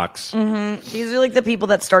smallpox. Like, these are like the people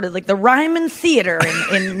that started like the Ryman Theater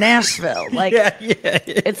in Nashville. Like,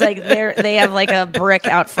 it's like they have like a brick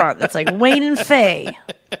out front that's like Wayne and Faye.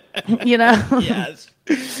 You know? Yes.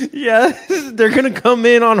 Yeah, they're gonna come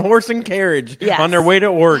in on horse and carriage on their way to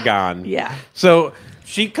Oregon. Yeah. So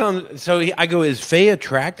she comes. So I go, is Faye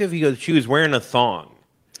attractive? He goes, she was wearing a thong.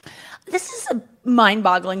 This is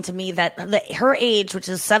mind-boggling to me that her age, which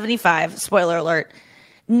is 75, spoiler alert,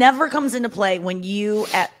 never comes into play when you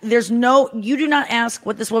do not ask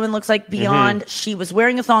what this woman looks like beyond she was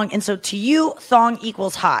wearing a thong. And so to you, thong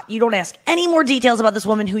equals hot. You don't ask any more details about this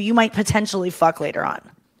woman who you might potentially fuck later on.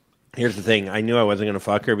 Here's the thing. I knew I wasn't going to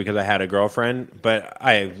fuck her because I had a girlfriend, but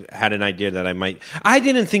I had an idea that I might. I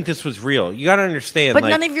didn't think this was real. You got to understand. But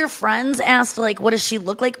none of your friends asked, like, what does she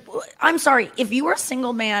look like? I'm sorry. If you were a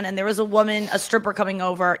single man and there was a woman, a stripper coming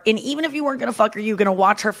over, and even if you weren't going to fuck her, you were going to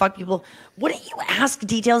watch her fuck people, wouldn't you ask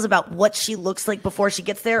details about what she looks like before she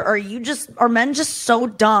gets there? Or are men just so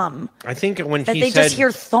dumb? I think when that he they said, just hear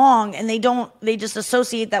thong and they just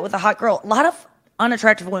associate that with a hot girl. A lot of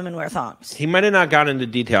unattractive women wear thongs. he might have not gotten into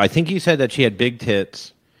detail. I think he said that she had big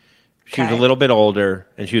tits. She was a little bit older,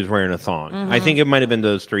 and she was wearing a thong. I think it might have been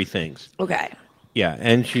those three things. Okay. Yeah,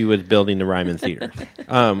 and she was building the Ryman Theater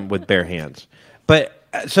with bare hands. But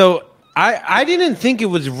so I didn't think it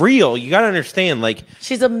was real. You got to understand, like,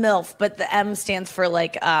 she's a MILF, but the M stands for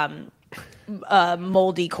like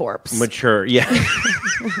moldy corpse. Mature. Yeah.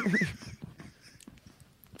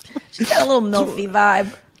 She's got a little milfy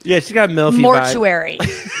vibe. Yeah, she's got a milfy mortuary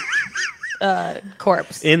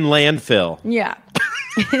corpse in landfill. Yeah.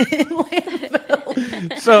 In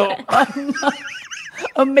landfill. So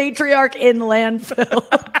a matriarch in landfill.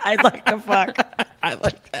 I'd like to fuck. I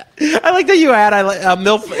like that. I like that you had a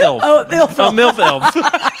milf elf. Oh, milf elf. A milf elf.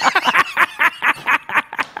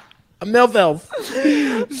 A milf elf.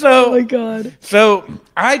 So, oh my god. So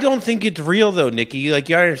I don't think it's real though, Nikki. Like,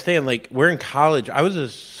 you understand? Like, we're in college. I was a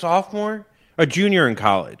sophomore, a junior in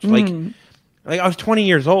college. Like I was 20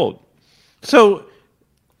 years old. So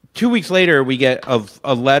 2 weeks later, we get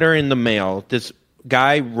a letter in the mail. This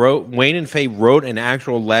guy Wayne and Faye wrote an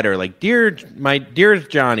actual letter, like, dearest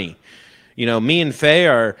Johnny, me and Faye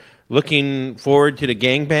are looking forward to the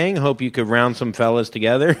gangbang. Hope you could round some fellas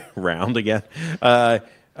together. Round again.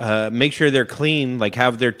 Make sure they're clean, like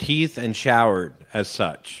have their teeth and showered as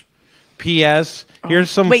such. P.S.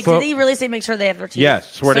 Here's some. Wait, did he really say make sure they have their teeth?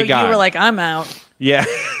 Yes, swear to God. You were like, I'm out. Yeah.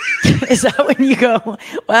 Is that when you go,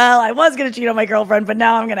 well, I was going to cheat on my girlfriend, but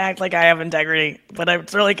now I'm going to act like I have integrity, but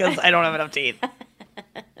it's really because I don't have enough teeth.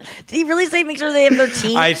 Did he really say make sure they have their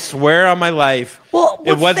teeth? I swear on my life. Well,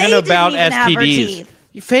 it wasn't Faye about didn't even have her STDs.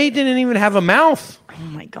 teeth. Faye didn't even have a mouth. Oh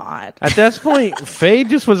my God. At this point, Faye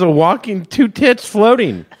just was a walking two tits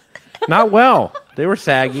floating. Not well. They were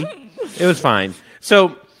saggy. It was fine.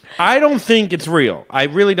 So I don't think it's real. I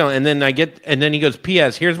really don't. And then he goes,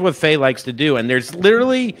 P.S. Here's what Faye likes to do. And there's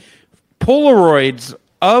literally Polaroids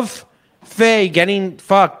of Faye getting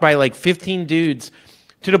fucked by like 15 dudes,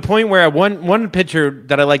 to the point where one picture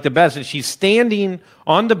that I like the best is she's standing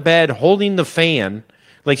on the bed holding the fan,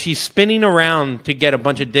 like she's spinning around to get a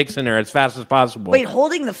bunch of dicks in her as fast as possible. Wait,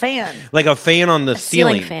 holding the fan? Like a fan on the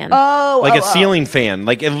ceiling. Fan. Like a ceiling fan.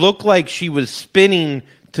 Like it looked like she was spinning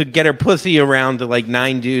to get her pussy around to like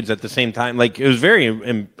 9 dudes at the same time. Like it was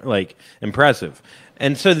very impressive.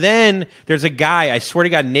 And so then there's a guy, I swear to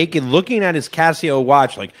God, naked, looking at his Casio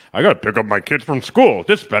watch, like, I gotta pick up my kids from school.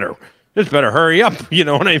 This better hurry up. You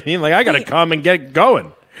know what I mean? Like, I gotta come and get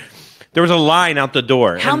going. There was a line out the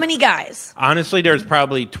door. How many guys? Honestly, there's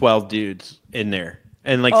probably 12 dudes in there.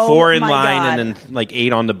 And like 4 in line God. and then like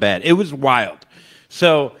 8 on the bed. It was wild.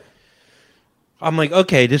 So I'm like,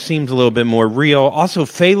 okay, this seems a little bit more real. Also,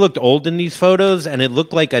 Faye looked old in these photos, and it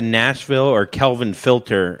looked like a Nashville or Kelvin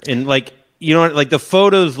filter. And like, like the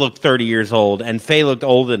photos looked 30 years old, and Faye looked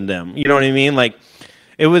old in them. You know what I mean? Like,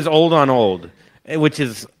 it was old on old, which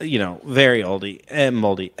is, very oldie and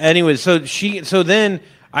moldy. Anyway, so then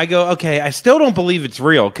I go, okay, I still don't believe it's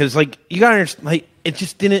real, because like, you gotta understand, like, it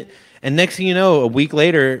just didn't. And next thing you know, a week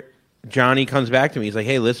later, Johnny comes back to me. He's like,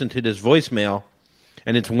 hey, listen to this voicemail.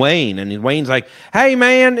 And it's Wayne. And Wayne's like, hey,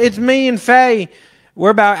 man, it's me and Faye. We're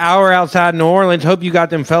about an hour outside New Orleans. Hope you got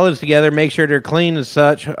them fellas together. Make sure they're clean and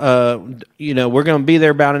such. We're going to be there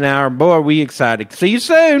about an hour. Boy, are we excited. See you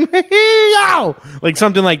soon. Like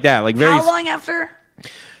something like that. Like very. How long after?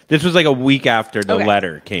 This was like a week after the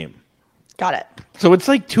letter came. Got it. So it's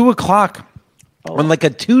like 2:00 on like a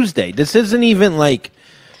Tuesday. This isn't even like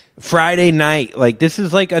Friday night. Like this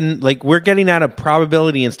is like we're getting out of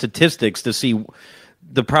probability and statistics to see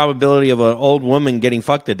the probability of an old woman getting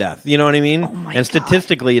fucked to death. You know what I mean? Oh my and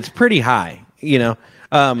statistically, it's pretty high,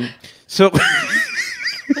 So,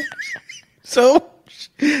 so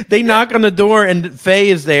they knock on the door, and Faye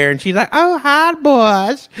is there, and she's like, oh, hi,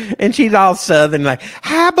 boys. And she's all southern, like,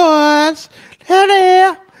 hi, boys.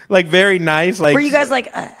 Hello. Like, very nice. Like, were you guys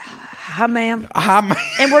like, hi? Hi, ma'am. Hi, ma'am.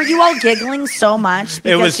 And were you all giggling so much?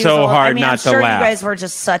 It was so hard not to laugh. I'm sure you guys were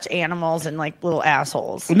just such animals and like little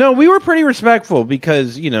assholes. No, we were pretty respectful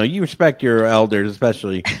because, you respect your elders,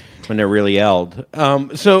 especially when they're really eld. I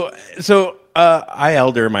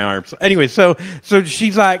held her in my arms. Anyway, so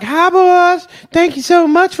she's like, "Hi, boys. Thank you so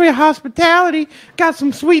much for your hospitality. Got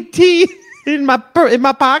some sweet tea in my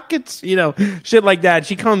pockets." Shit like that.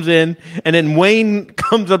 She comes in, and then Wayne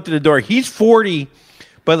comes up to the door. He's 40,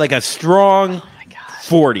 but like a strong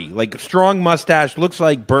 40, like strong mustache. Looks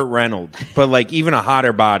like Burt Reynolds, but like even a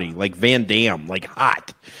hotter body, like Van Damme, like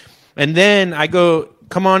hot. And then I go,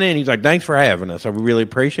 "Come on in." He's like, "Thanks for having us. I really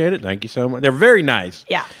appreciate it. Thank you so much." They're very nice.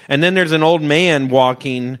 Yeah. And then there's an old man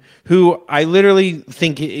walking who I literally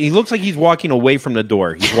think he looks like he's walking away from the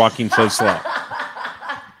door. He's walking so slow.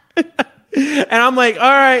 And I'm like, all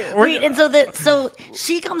right. Wait, and so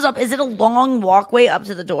she comes up. Is it a long walkway up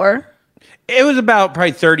to the door? It was about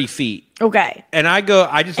probably 30 feet. Okay. And I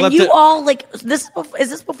just and left you it. all like this. Is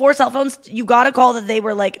this before cell phones? You got a call that they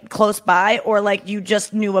were like close by, or like you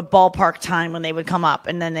just knew a ballpark time when they would come up,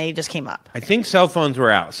 and then they just came up. I think cell phones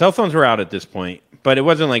were out. Cell phones were out at this point, but it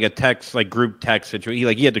wasn't like a text, like group text situation.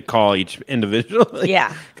 Like you had to call each individual.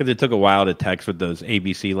 Yeah. Because it took a while to text with those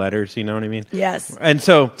ABC letters. You know what I mean? Yes. And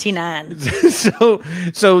so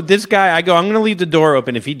T9. So this guy, I go, "I'm going to leave the door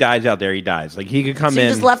open. If he dies out there, he dies. Like he could come in."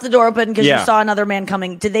 You just left the door open because you saw another man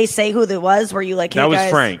coming. Did they say who it was? Were you like, "Hey, that was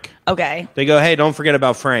guys"? Frank. Okay. They go, "Hey, don't forget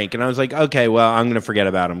about Frank." And I was like, "Okay, well, I'm going to forget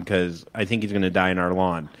about him because I think he's going to die in our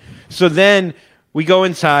lawn." So then we go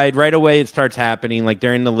inside. Right away, it starts happening. Like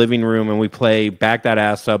they're in the living room, and we play "Back That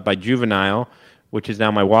Ass Up" by Juvenile, which is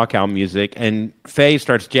now my walkout music. And Faye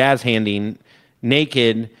starts jazz handing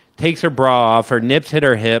naked, takes her bra off, her nips hit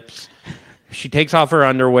her hips. She takes off her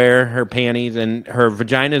underwear, her panties, and her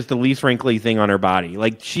vagina is the least wrinkly thing on her body.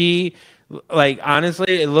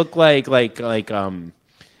 Honestly, it looked like I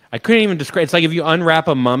couldn't even describe. It's like if you unwrap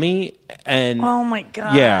a mummy and oh my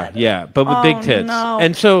god, yeah, but with big tits. No.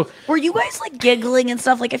 And so were you guys like giggling and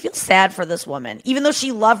stuff? Like I feel sad for this woman, even though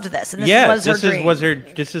she loved this and this was her dream.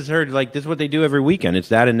 This is her like this is what they do every weekend. It's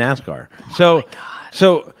that in NASCAR.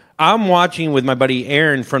 So I'm watching with my buddy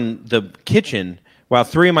Aaron from the kitchen while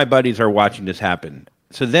three of my buddies are watching this happen.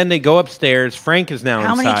 So then they go upstairs. Frank is now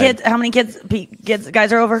inside. How many kids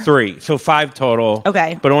guys are over? 3. So 5 total.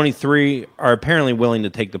 Okay. But only 3 are apparently willing to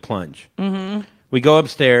take the plunge. Mm-hmm. We go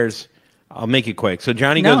upstairs. I'll make it quick. So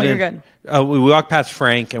Johnny goes in. No, you're good. We walk past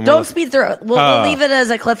Frank. And don't speed through it. We'll leave it as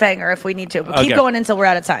a cliffhanger if we need to. But keep going until we're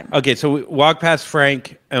out of time. Okay, so we walk past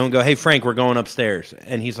Frank and we go, "Hey, Frank, we're going upstairs."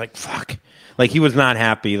 And he's like, "Fuck." Like, he was not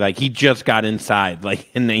happy. Like, he just got inside. Like,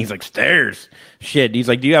 and then he's like, "Stairs? Shit." He's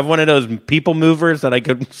like, "Do you have one of those people movers that I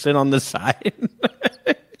could sit on the side?"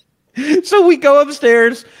 So we go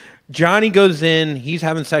upstairs. Johnny goes in. He's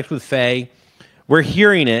having sex with Faye. We're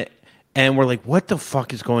hearing it. And we're like, "What the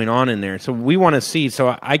fuck is going on in there?" So we want to see.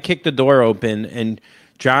 So I kick the door open. And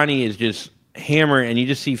Johnny is just hammering. And you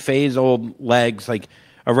just see Faye's old legs, like,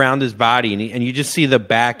 around his body, and you just see the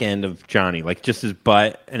back end of Johnny, like just his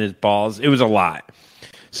butt and his balls. It was a lot.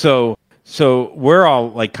 So we're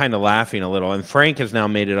all like kind of laughing a little, and Frank has now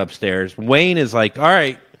made it upstairs. Wayne is like, "All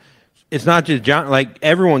right, it's not just John. Like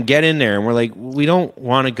everyone, get in there." And we're like, "We don't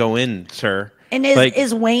want to go in, sir." And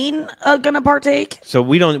is Wayne gonna partake? So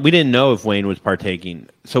we didn't know if Wayne was partaking.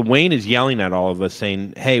 So Wayne is yelling at all of us,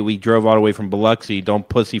 saying, "Hey, we drove all the way from Biloxi. Don't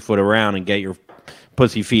pussyfoot around and get your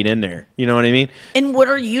pussy feet in there." You know what I mean? And what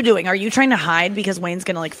are you doing? Are you trying to hide because Wayne's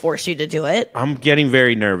gonna like force you to do it? I'm getting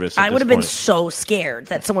very nervous. I would have been so scared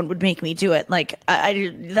that someone would make me do it. Like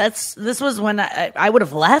this was when I would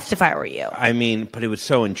have left if I were you. I mean, but it was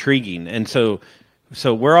so intriguing. And so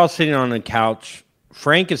we're all sitting on the couch.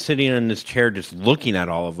 Frank is sitting in this chair just looking at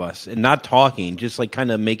all of us and not talking, just like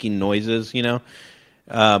kind of making noises, you know?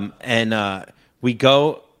 We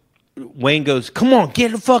go, Wayne goes, "Come on,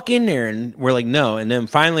 get the fuck in there." And we're like, "No." And then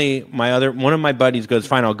finally, one of my buddies goes,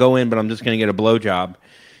 "Fine, I'll go in, but I'm just going to get a blowjob."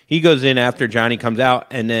 He goes in after Johnny comes out.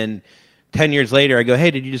 And then 10 years later, I go, "Hey,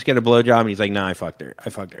 did you just get a blowjob?" And he's like, "No, I fucked her.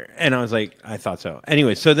 And I was like, "I thought so."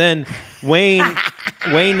 Anyway, so then Wayne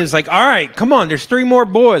is like, "All right, come on. There's 3 more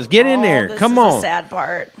boys. Get in there. Come on." This is the sad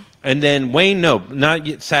part. And then Wayne, no, not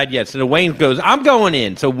yet, sad yet. So Wayne goes, "I'm going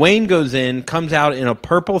in." So Wayne goes in, comes out in a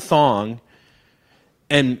purple thong.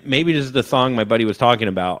 And maybe this is the thong my buddy was talking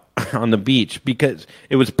about on the beach, because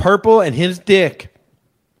it was purple and his dick,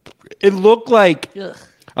 it looked like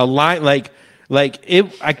a line, like it.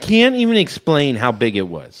 I can't even explain how big it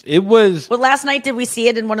was. It was. Well, last night did we see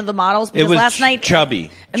it in one of the models? Because it was last night,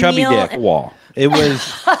 chubby dick wall. It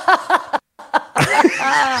was.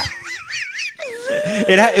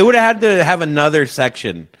 It would have had to have another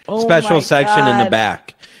section, special section in the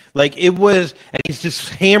back. Like it was, and he's just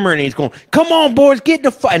hammering. And he's going, "Come on, boys, get in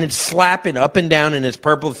the fight!" And it's slapping up and down in his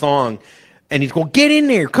purple thong, and he's going, "Get in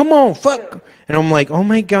there, come on, fuck!" And I'm like, "Oh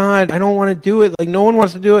my god, I don't want to do it. Like no one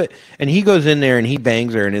wants to do it." And he goes in there and he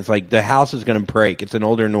bangs her, and it's like the house is gonna break. It's an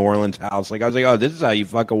older New Orleans house. Like I was like, "Oh, this is how you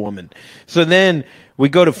fuck a woman." So then we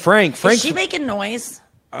go to Frank. Is she making noise?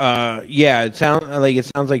 Yeah, it sounds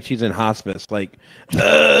like she's in hospice. Like,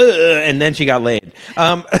 and then she got laid.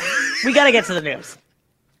 We got to get to the news.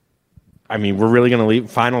 I mean, we're really going to leave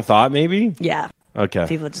final thought, maybe? Yeah. Okay.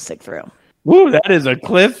 People just stick through. Woo, that is a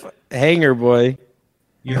cliffhanger, boy.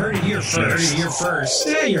 You heard it here first.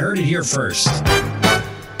 Yeah, you heard it here first.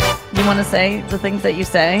 You want to say the things that you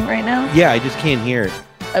say right now? Yeah, I just can't hear it.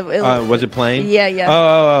 Was it playing? Yeah.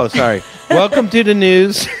 Oh, sorry. Welcome to the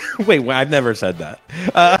news. Wait, I've never said that.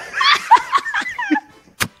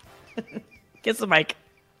 Kiss the mic.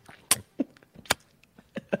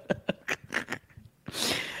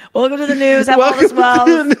 Welcome to the news. Have all the swells.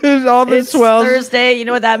 To the news, all the swells. Thursday. You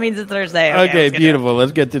know what that means? It's Thursday. Okay, beautiful.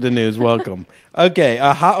 Let's get to the news. Welcome. Okay,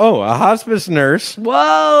 a hospice nurse.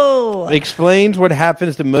 Whoa! Explains what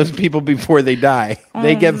happens to most people before they die.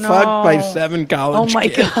 They get fucked by 7 college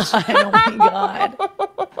kids. Oh my god!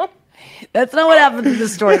 That's not what happened in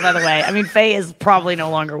this story, by the way. I mean, Faye is probably no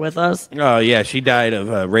longer with us. Oh yeah, she died of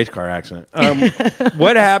a race car accident.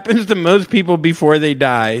 What happens to most people before they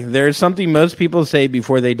die? There's something most people say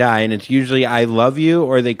before they die, and it's usually "I love you"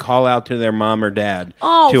 or they call out to their mom or dad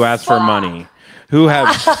to ask for money. Who have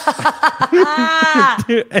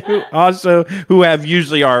who have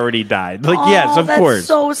usually already died. Like, yes, of course. That's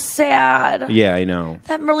so sad. Yeah, I know.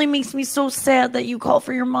 That really makes me so sad that you call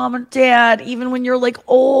for your mom and dad, even when you're like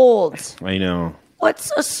old. I know.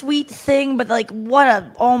 What's a sweet thing, but like,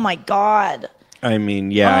 oh my God. I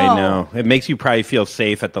mean, yeah, I know. It makes you probably feel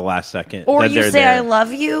safe at the last second. Or you say, I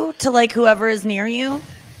love you to like whoever is near you.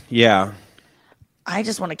 Yeah. I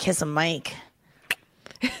just want to kiss a mic.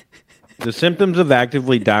 The symptoms of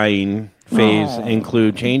actively dying phase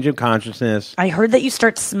include change of consciousness. I heard that you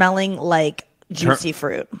start smelling like juicy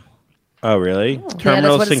fruit. Oh, really?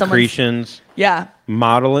 Terminal secretions. Yeah.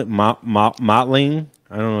 Mottling. I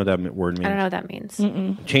don't know what that word means. I don't know what that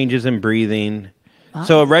means. Changes in breathing.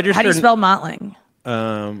 So a registered. How do you spell mottling?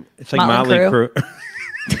 It's like Motley Crue.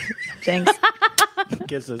 Thanks.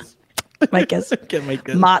 Kisses. My kiss. Get my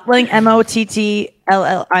kiss. Mottling. Mottling.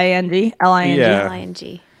 L-I-N-G.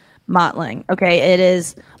 L-I-N-G. Mottling. Okay, it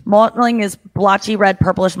is. Mottling is blotchy red,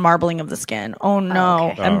 purplish marbling of the skin. Oh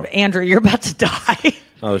no, okay. Andrew, you're about to die.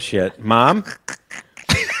 Oh shit, Mom.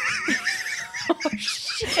 Oh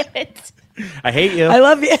shit. I hate you. I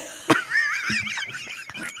love you.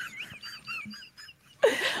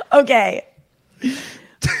 Okay.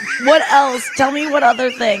 What else? Tell me what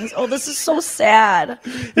other things. Oh, this is so sad.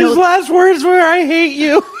 His last words were, "I hate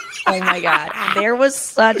you." Oh my God. There was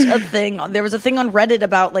such a thing. There was a thing on Reddit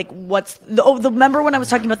about like remember when I was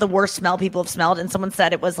talking about the worst smell people have smelled, and someone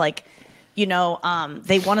said it was like, they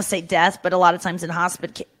want to say death, but a lot of times in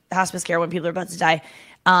hospice care when people are about to die,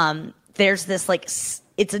 there's this like,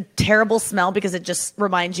 it's a terrible smell because it just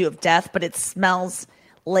reminds you of death, but it smells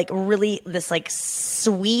like really this like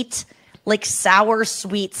sweet, like sour,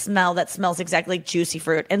 sweet smell that smells exactly like juicy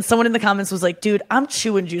fruit. And someone in the comments was like, dude, I'm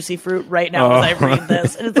chewing juicy fruit right now as I read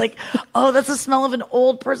this. And it's like, oh, that's the smell of an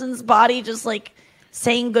old person's body just like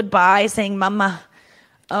saying goodbye, saying mama.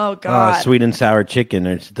 Oh, God. Sweet and sour chicken,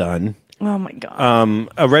 it's done. Oh, my God.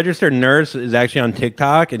 A registered nurse is actually on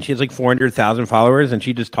TikTok, and she has like 400,000 followers, and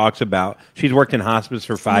she just talks about, she's worked in hospice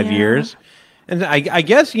for 5 years. And I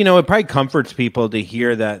guess, it probably comforts people to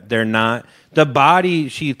hear that they're not, the body,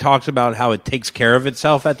 she talks about how it takes care of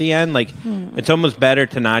itself at the end. Like, it's almost better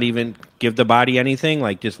to not even give the body anything,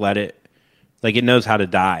 like just let it, like it knows how to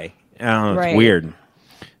die. I don't know, Right. It's weird.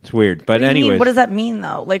 It's weird. But anyway. What does that mean,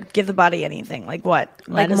 though? Like, give the body anything? Like what?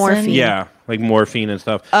 Like Medicine? morphine. Yeah, like morphine and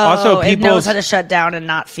stuff. Oh, Also, it knows how to shut down and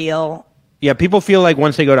not feel. Yeah, people feel like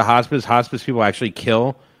once they go to hospice people actually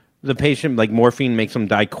kill the patient. Like morphine makes them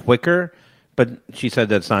die quicker. But she said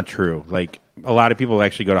that's not true. Like a lot of people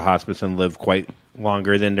actually go to hospice and live quite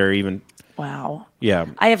longer than they're even. Wow. Yeah.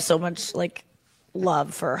 I have so much like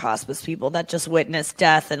love for hospice people that just witness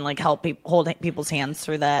death and like help hold people's hands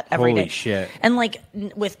through that every day. Holy shit. And like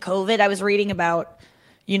with COVID, I was reading about,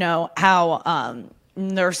 how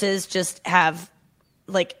nurses just have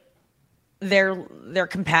like their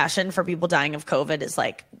compassion for people dying of COVID is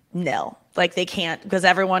like nil. Like they can't, because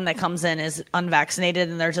everyone that comes in is unvaccinated,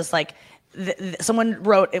 and they're just like, someone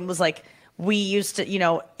wrote, it was like, we used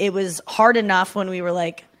to, it was hard enough when we were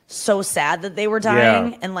like so sad that they were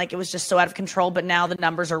dying and like it was just so out of control, but now the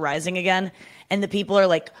numbers are rising again and the people are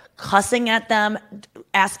like cussing at them,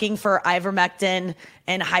 asking for ivermectin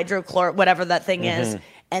and hydrochlor, whatever that thing is.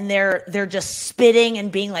 And they're just spitting and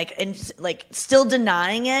being like, and like still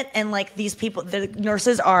denying it. And like these people, the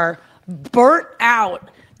nurses are burnt out.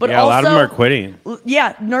 But yeah, also, a lot of them are quitting.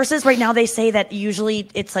 Yeah, nurses right now, they say that usually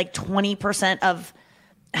it's like 20% of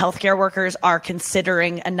healthcare workers are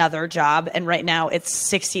considering another job. And right now it's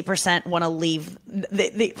 60% want to leave.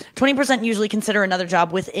 The 20% usually consider another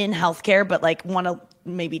job within healthcare, but like want to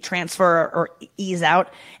maybe transfer or ease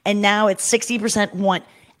out. And now it's 60% want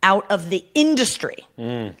out of the industry.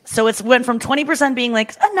 So it's went from 20% being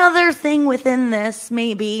like another thing within this,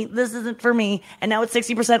 maybe this isn't for me. And now it's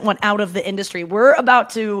 60% went out of the industry. We're about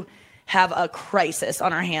to have a crisis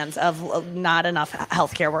on our hands of not enough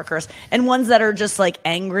healthcare workers and ones that are just like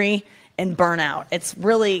angry and burnout. It's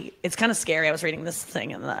kind of scary. I was reading this thing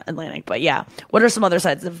in the Atlantic, but yeah. What are some other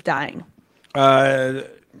sides of dying?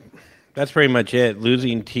 That's pretty much it.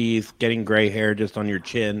 Losing teeth, getting gray hair just on your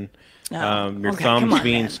chin. Your thumbs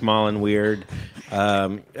being small and weird,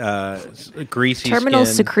 greasy terminal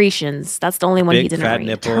skin, secretions. That's the only one he big didn't fat read.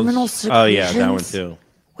 nipples. Terminal secretions. Oh yeah, that one too.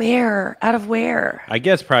 Where? Out of where? I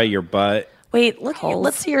guess probably your butt. Wait,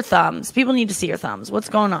 let's see your thumbs. People need to see your thumbs. What's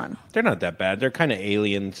going on? They're not that bad. They're kind of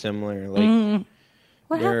alien similar. Like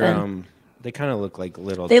what happened? They kind of look like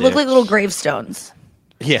little. They look dicks. like little gravestones.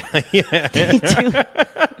 Yeah, yeah.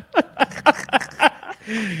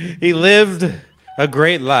 He lived a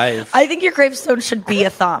great life. I think your gravestone should be a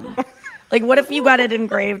thumb. Like, what if you got it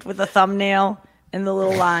engraved with a thumbnail and the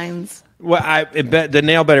little lines? Well, the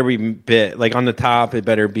nail better be bit. Like on the top, it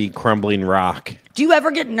better be crumbling rock. Do you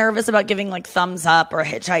ever get nervous about giving like thumbs up or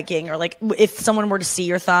hitchhiking or like if someone were to see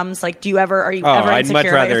your thumbs? Like, are you ever insecure I'd much about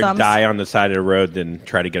your rather thumbs? die on the side of the road than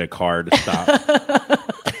try to get a car to stop.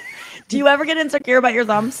 Do you ever get insecure about your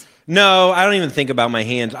thumbs? No, I don't even think about my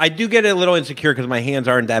hands. I do get a little insecure because my hands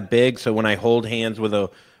aren't that big. So when I hold hands with a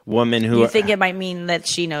woman who... You think it might mean that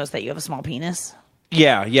she knows that you have a small penis?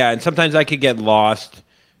 Yeah. And sometimes I could get lost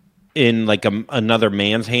in like another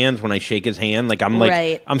man's hands when I shake his hand. Like I'm like,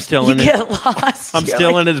 right. I'm still you in get lost. I'm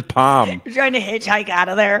still in his palm. You're trying to hitchhike out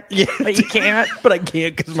of there. Yeah. But you can't. But I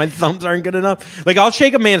can't because my thumbs aren't good enough. Like I'll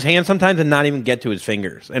shake a man's hand sometimes and not even get to his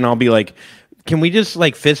fingers. And I'll be like... Can we just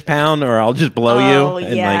like fist pound or I'll just blow you?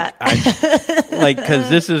 And yeah. like, because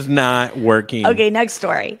this is not working. Okay, next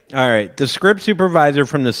story. All right. The script supervisor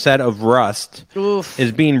from the set of Rust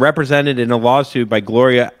is being represented in a lawsuit by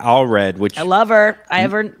Gloria Allred, which I love her. I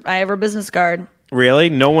have her business card.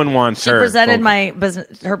 Really? No one wants her. She presented my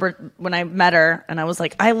business when I met her, and I was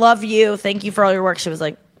like, "I love you. Thank you for all your work." She was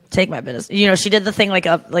like, "Take my business." You know, she did the thing like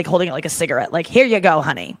holding it like a cigarette. Like, here you go,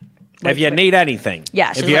 honey. If you need anything.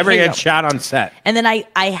 Yeah. If you ever get shot on set. And then I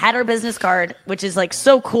had her business card, which is like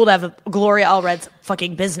so cool to have a Gloria Allred's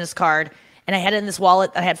fucking business card. And I had it in this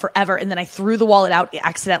wallet that I had forever. And then I threw the wallet out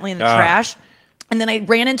accidentally in the trash. And then I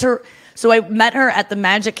ran into her. So I met her at the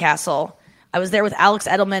Magic Castle. I was there with Alex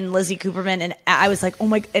Edelman, Lizzie Cooperman. And I was like, oh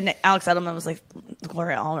my. And Alex Edelman was like,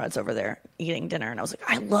 Gloria Allred's over there eating dinner. And I was like,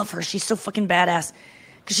 I love her. She's so fucking badass.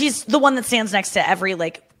 Because she's the one that stands next to every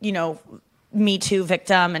like, you know, Me Too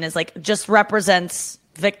victim and is like just represents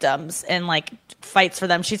victims and like fights for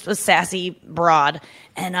them. She's a sassy broad.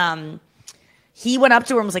 And he went up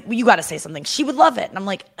to her and was like, well, you got to say something. She would love it. And I'm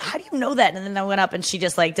like, how do you know that? And then I went up and she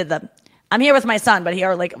just like did I'm here with my son, but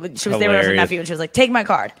here like she was there with her nephew and she was like, take my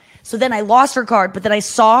card. So then I lost her card, but then I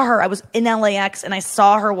saw her. I was in LAX and I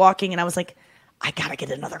saw her walking and I was like, I gotta get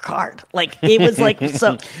another card. Like it was like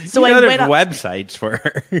so. So I went up. Websites for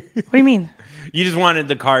her. What do you mean? You just wanted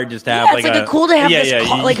the card just to have it's like a cool to have this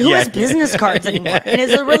card. Like who has business cards anymore? Yeah. And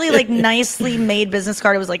it's a really like nicely made business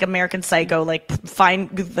card. It was like American Psycho, like fine,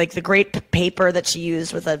 like the great paper that she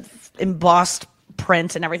used with a embossed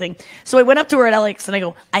print and everything. So I went up to her at LX and I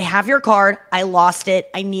go, I have your card. I lost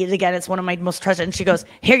it. I need it again. It's one of my most treasured. And she goes,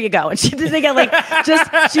 here you go. And she did it again. Like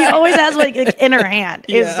just, she always has like in her hand.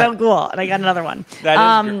 It's so cool. And I got another one.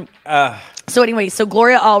 So anyway, so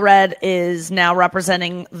Gloria Allred is now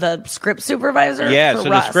representing the script supervisor. Yeah. So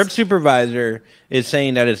Rust. the script supervisor is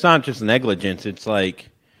saying that it's not just negligence. It's like,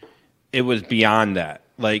 it was beyond that.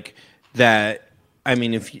 Like that. I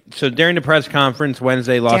mean, so during the press conference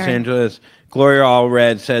Wednesday, Los Angeles, Gloria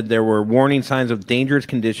Allred said there were warning signs of dangerous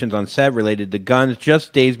conditions on set related to guns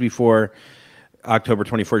just days before October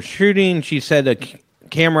 24th shooting. She said a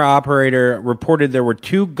camera operator reported there were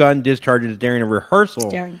 2 gun discharges during a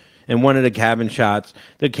rehearsal in one of the cabin shots.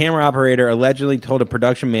 The camera operator allegedly told a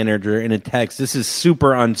production manager in a text, "This is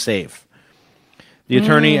super unsafe." The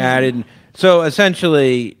attorney added, so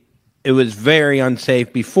essentially, it was very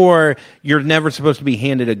unsafe before. You're never supposed to be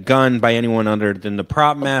handed a gun by anyone other than the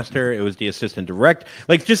prop master. It was the assistant director.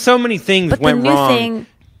 Like, just so many things went wrong.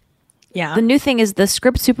 The new thing is the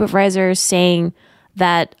script supervisor saying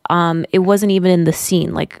that it wasn't even in the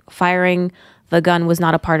scene. Like, firing the gun was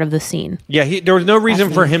not a part of the scene. Yeah, there was no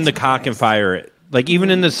reason for him to cock and fire it. Like, even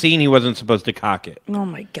in the scene, he wasn't supposed to cock it. Oh,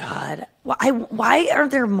 my God. Why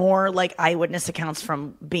aren't there more, like, eyewitness accounts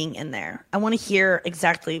from being in there? I want to hear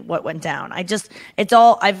exactly what went down. I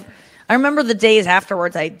remember the days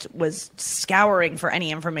afterwards, I was scouring for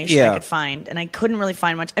any information I could find, and I couldn't really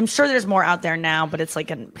find much. I'm sure there's more out there now, but it's, like,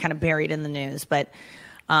 kind of buried in the news. But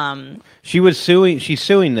she's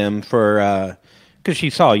suing them for... because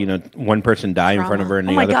she saw, one person die in front of her, and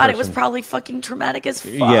the other person... it was probably fucking traumatic as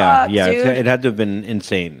fuck, dude. It had to have been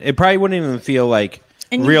insane. It probably wouldn't even feel like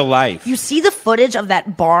real life. You see the footage of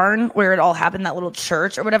that barn where it all happened, that little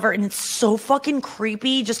church or whatever, and it's so fucking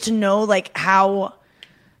creepy just to know, like, how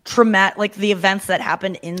traumatic, like, the events that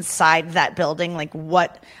happened inside that building, like,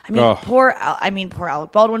 what... poor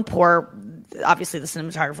Alec Baldwin, obviously the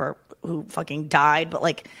cinematographer who fucking died, but,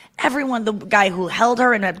 like, everyone, the guy who held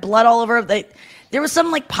her and had blood all over her, there was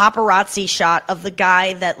some, like, paparazzi shot of the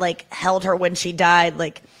guy that, like, held her when she died,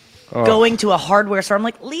 like, going to a hardware store. I'm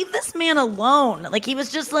like, leave this man alone. Like, he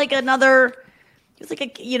was just like a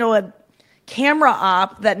camera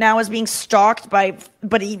op that now is being stalked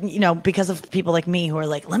but he, because of people like me who are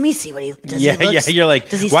like, let me see what he does. You're like,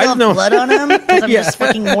 does he still have blood on him? Because I'm just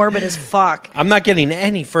fucking morbid as fuck. I'm not getting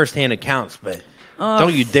any firsthand accounts, but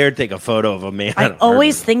don't you dare take a photo of a man. I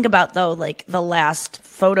always think about, though, like, the last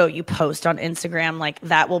photo you post on Instagram, like,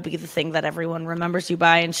 that will be the thing that everyone remembers you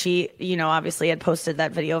by. And she, obviously had posted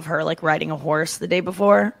that video of her, like, riding a horse the day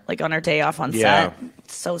before, like, on her day off on set.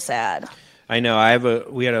 It's so sad. I know.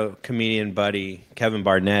 We had a comedian buddy, Kevin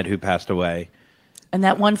Barnett, who passed away. And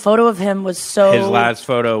that one photo of him was so... His last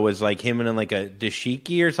photo was, like, him in, like, a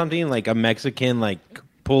dashiki or something, like a Mexican, like...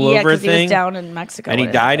 pullover thing. He was down in Mexico. And he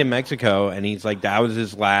died in Mexico, and he's like, that was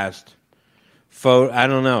his last photo. I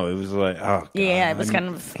don't know. It was like, oh, God. Yeah, it was kind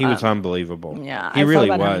of... He was unbelievable. Yeah, he really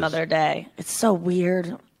thought about was. him another day. It's so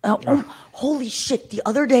weird. Holy shit. The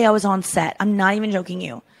other day I was on set. I'm not even joking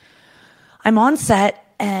you. I'm on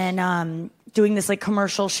set and doing this, like,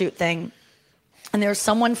 commercial shoot thing. And there was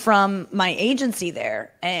someone from my agency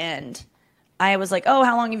there, and... I was like, oh,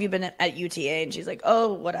 how long have you been at UTA? And she's like,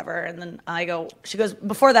 oh, whatever. And then she goes,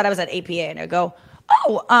 before that I was at APA. And I go,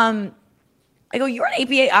 you're at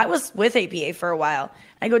APA? I was with APA for a while.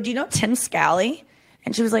 I go, do you know Tim Scally?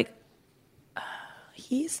 And she was like,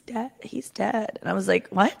 he's dead. He's dead. And I was like,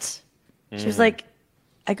 what? She was like,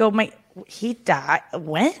 I go, he died.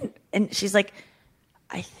 When? And she's like,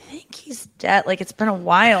 I think he's dead. Like, it's been a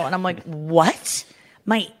while. And I'm like, what?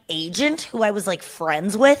 My agent, who I was, like,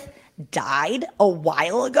 friends with, died a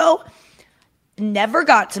while ago? Never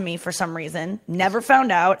got to me for some reason. Never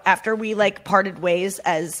found out after we, like, parted ways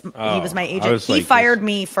as he was my agent. He fired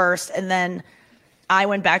me first, and then I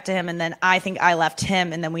went back to him, and then I think I left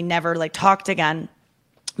him, and then we never, like, talked again.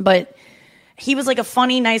 But he was, like, a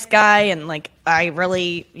funny, nice guy, and, like, I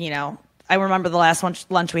really, I remember the last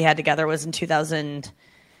lunch we had together was in 2000,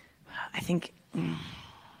 I think,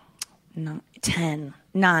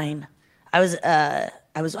 9. I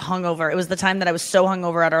was hungover. It was the time that I was so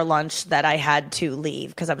hungover at our lunch that I had to leave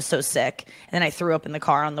because I was so sick. And then I threw up in the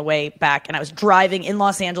car on the way back. And I was driving in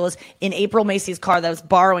Los Angeles in April Macy's car that I was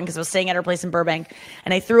borrowing because I was staying at her place in Burbank.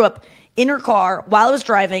 And I threw up in her car while I was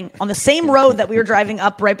driving on the same road that we were driving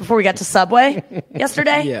up right before we got to Subway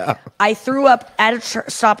yesterday. Yeah. I threw up at a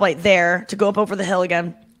stoplight there to go up over the hill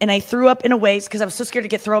again. And I threw up in a ways because I was so scared to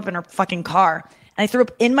get thrown up in her fucking car. And I threw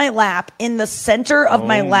up in my lap, in the center of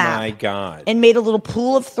my lap. Oh, my God. And made a little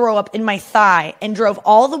pool of throw up in my thigh and drove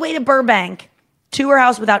all the way to Burbank to her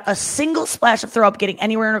house without a single splash of throw up getting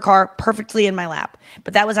anywhere in her car, perfectly in my lap.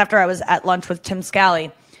 But that was after I was at lunch with Tim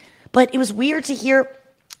Scally. But it was weird to hear,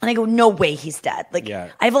 and I go, no way he's dead. Like,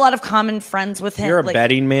 I have a lot of common friends with him. You're a like,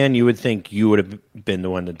 betting man. You would think you would have been the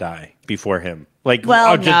one to die before him. Like,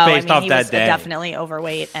 well, just based off he that was day. Definitely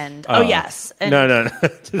overweight, and yes, and, no.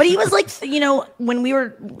 But he was like, when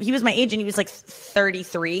he was my agent. He was like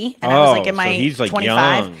 33, and I was like in my he's like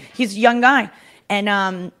 25. Young. He's a young guy,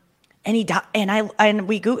 and he died. And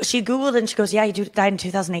she Googled it, and she goes, yeah, he died in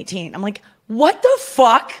 2018. I'm like, what the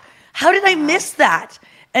fuck? How did I miss that?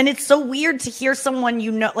 And it's so weird to hear someone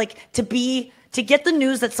like to get the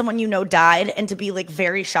news that someone died and to be like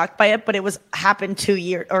very shocked by it, but it happened 2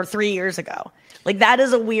 years or 3 years ago. Like, that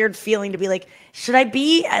is a weird feeling to be like, should I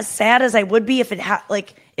be as sad as I would be if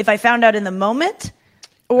if I found out in the moment,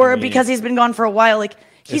 or because he's been gone for a while? Like,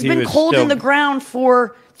 he's been cold in the ground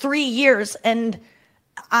for 3 years, and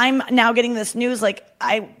I'm now getting this news.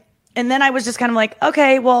 And then I was just kind of like,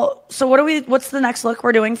 okay, well, so what's the next look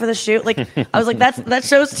we're doing for the shoot? Like, I was like, that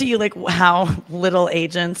shows to you, like, how little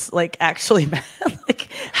agents, like, actually, like,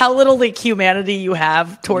 how little, like, humanity you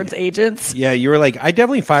have towards agents. Yeah, you were like, I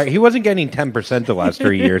definitely fired. He wasn't getting 10% the last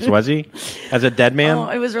 3 years, was he? As a dead man? Oh,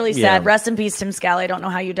 it was really sad. Rest in peace, Tim Scally. I don't know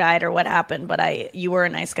how you died or what happened, but you were a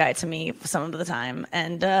nice guy to me some of the time.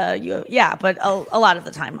 And, but a lot of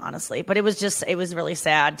the time, honestly. But it was really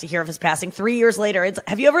sad to hear of his passing 3 years later.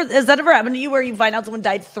 Has that ever happened to you where you find out someone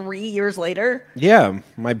died 3 years later? Yeah,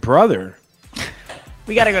 my brother.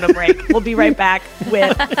 We got to go to break. We'll be right back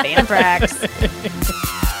with Fanthrax.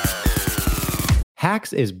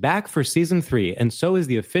 Hacks is back for season 3, and so is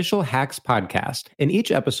the official Hacks podcast. In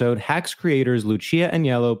each episode, Hacks creators Lucia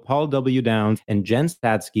Agnello, Paul W. Downs, and Jen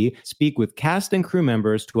Statsky speak with cast and crew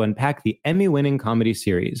members to unpack the Emmy-winning comedy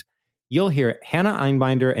series. You'll hear Hannah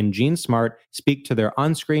Einbinder and Jean Smart speak to their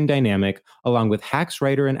on-screen dynamic, along with Hacks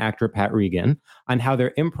writer and actor Pat Regan, on how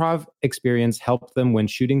their improv experience helped them when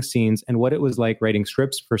shooting scenes and what it was like writing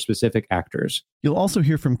scripts for specific actors. You'll also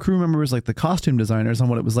hear from crew members like the costume designers on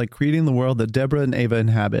what it was like creating the world that Deborah and Ava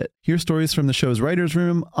inhabit. Hear stories from the show's writer's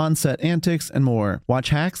room, on-set antics, and more. Watch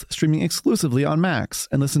Hacks streaming exclusively on Max,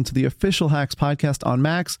 and listen to the official Hacks podcast on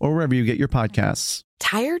Max or wherever you get your podcasts.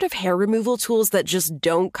 Tired of hair removal tools that just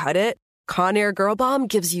don't cut it? Conair Girl Bomb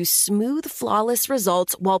gives you smooth, flawless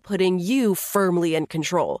results while putting you firmly in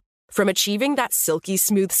control. From achieving that silky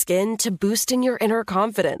smooth skin to boosting your inner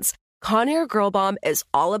confidence, Conair Girl Bomb is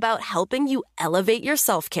all about helping you elevate your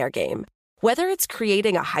self-care game. Whether it's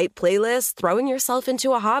creating a hype playlist, throwing yourself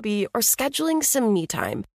into a hobby, or scheduling some me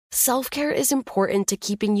time, self-care is important to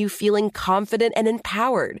keeping you feeling confident and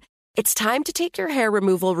empowered. It's time to take your hair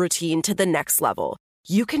removal routine to the next level.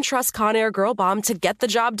 You can trust Conair Girl Bomb to get the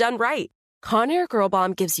job done right. Conair Girl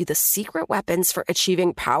Bomb gives you the secret weapons for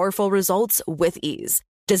achieving powerful results with ease.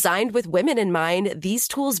 Designed with women in mind, these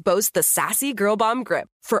tools boast the sassy Girl Bomb grip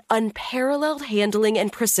for unparalleled handling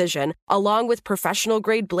and precision, along with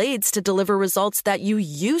professional-grade blades to deliver results that you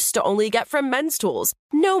used to only get from men's tools.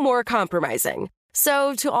 No more compromising.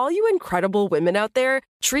 So, to all you incredible women out there,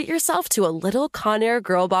 treat yourself to a little Conair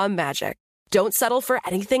Girl Bomb magic. Don't settle for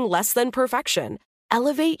anything less than perfection.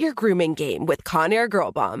 Elevate your grooming game with Conair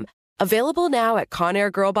Girl Bomb. Available now at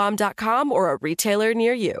ConairGirlBomb.com or a retailer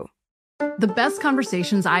near you. The best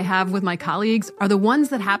conversations I have with my colleagues are the ones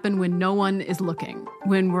that happen when no one is looking,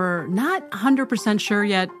 when we're not 100% sure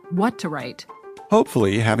yet what to write.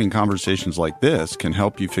 Hopefully, having conversations like this can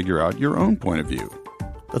help you figure out your own point of view.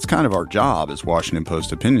 That's kind of our job as Washington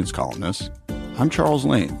Post opinions columnists. I'm Charles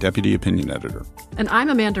Lane, Deputy Opinion Editor. And I'm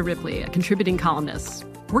Amanda Ripley, a contributing columnist.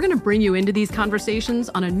 We're going to bring you into these conversations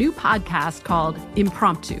on a new podcast called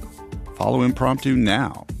Impromptu. Follow Impromptu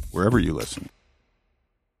now, wherever you listen.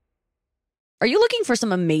 Are you looking for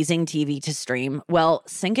some amazing TV to stream? Well,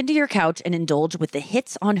 sink into your couch and indulge with the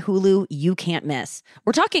hits on Hulu you can't miss.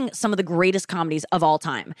 We're talking some of the greatest comedies of all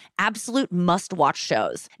time, absolute must-watch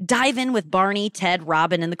shows. Dive in with Barney, Ted,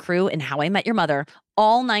 Robin, and the crew in How I Met Your Mother.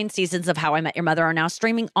 All 9 seasons of How I Met Your Mother are now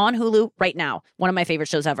streaming on Hulu right now. One of my favorite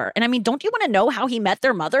shows ever. And I mean, don't you want to know how he met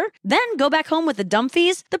their mother? Then go back home with the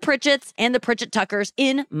Dumfies, the Pritchetts, and the Pritchett Tuckers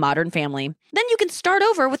in Modern Family. Then you can start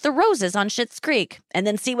over with the Roses on Schitt's Creek. And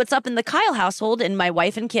then see what's up in the Kyle household in My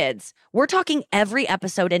Wife and Kids. We're talking every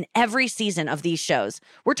episode and every season of these shows.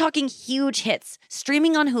 We're talking huge hits,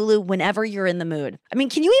 streaming on Hulu whenever you're in the mood. I mean,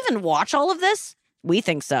 can you even watch all of this? We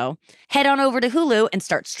think so. Head on over to Hulu and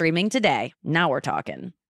start streaming today. Now we're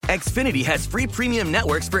talking. Xfinity has free premium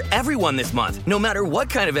networks for everyone this month, no matter what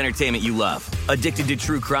kind of entertainment you love. Addicted to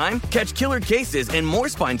true crime? Catch killer cases and more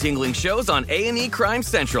spine-tingling shows on A&E Crime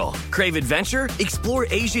Central. Crave adventure? Explore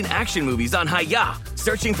Asian action movies on Hi-Ya.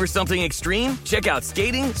 Searching for something extreme? Check out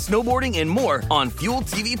skating, snowboarding, and more on Fuel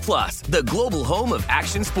TV Plus, the global home of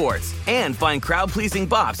action sports. And find crowd-pleasing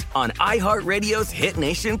bops on iHeartRadio's Hit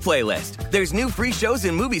Nation playlist. There's new free shows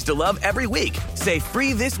and movies to love every week. Say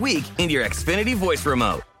free this week in your Xfinity voice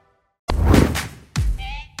remote.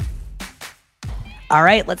 All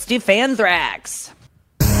right, let's do Fanthrax.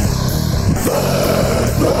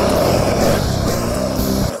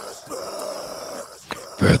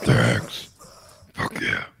 Fanthrax. Fuck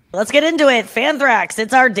yeah. Let's get into it. Fanthrax.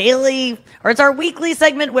 It's our weekly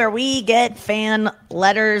segment where we get fan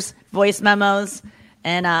letters, voice memos,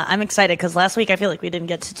 and I'm excited because last week I feel like we didn't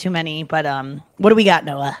get to too many, but what do we got,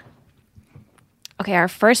 Noah? Okay, our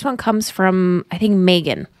first one comes from, I think,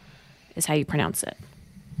 Megan is how you pronounce it.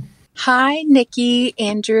 Hi, Nikki,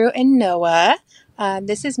 Andrew, and Noah.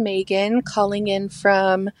 This is Megan calling in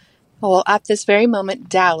from Well, at this very moment,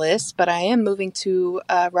 Dallas, but I am moving to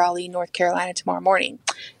Raleigh, North Carolina tomorrow morning.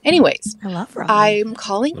 Anyways, I love Raleigh. I'm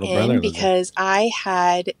calling Little brother in lives because I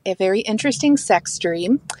had a very interesting sex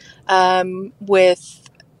dream with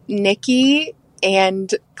Nikki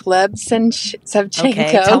and Gleb Savchenko.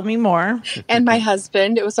 Okay, tell me more. And my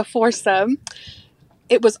husband. It was a foursome.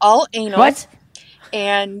 It was all anal. What?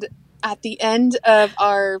 And at the end of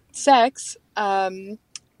our sex,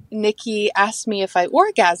 Nikki asked me if I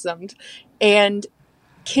orgasmed, and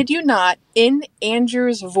kid you not, in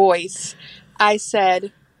Andrew's voice, I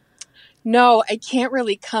said, "No, I can't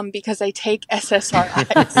really come because I take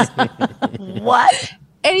SSRIs." What?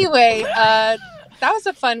 Anyway, that was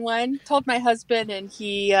a fun one. Told my husband, and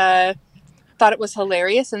he thought it was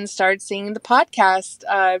hilarious and started singing the podcast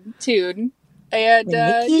tune. And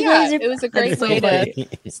it was a great way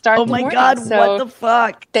to start the morning. Oh my God, So, what the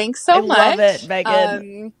fuck? Thanks so much. I love it,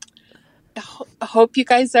 Megan. I hope you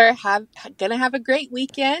guys are gonna have a great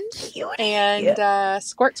weekend. And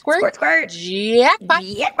squirt, squirt, jackpot.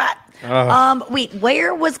 Wait,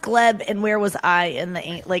 where was Gleb and where was I in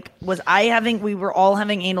the we were all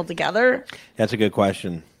having anal together? That's a good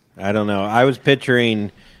question. I don't know. I was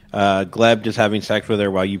picturing Gleb just having sex with her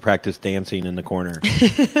while you practice dancing in the corner.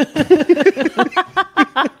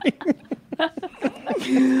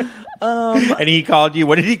 And he called you.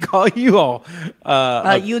 What did he call you all?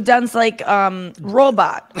 You dance like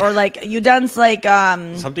robot, or like you dance like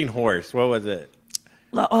something horse. What was it?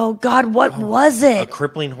 Oh God, what was it? A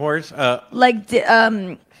crippling horse.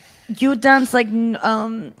 You dance like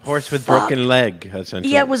horse with broken leg.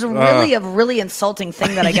 Essentially. Yeah, it was really a really insulting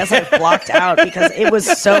thing that I guess I blocked out because it was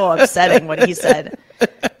so upsetting what he said.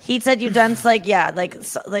 He said you dance like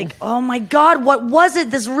oh my God, what was it?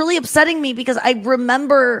 This is really upsetting me because I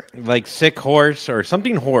remember like sick horse or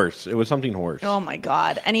something horse. It was something horse. Oh my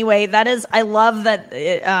God. Anyway, I love that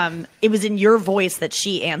it was in your voice that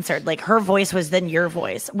she answered. Like her voice was then your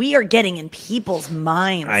voice. We are getting in people's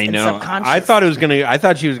minds. I know. I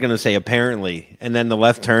thought she was gonna say apparently, and then the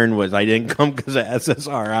left turn was I didn't come because of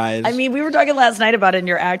SSRIs. I mean, we were talking last night about it in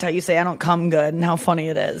your act how you say I don't come good and how funny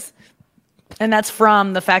it is. And that's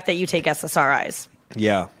from the fact that you take SSRIs.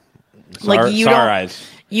 Yeah. Like you don't.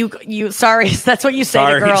 You sorry. That's what you say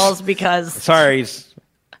to girls because. Sorries.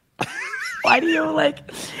 Why do you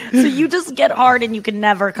so you just get hard and you can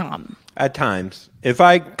never come? At times. If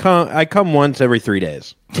I come once every 3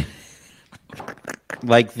 days.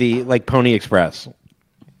 like Pony Express.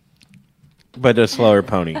 But a slower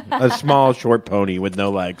pony. A small, short pony with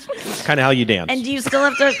no legs. Kind of how you dance. And do you still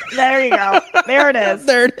have to... There you go. There it is.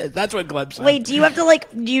 There it is. That's what Gleb said. Wait, do you have to,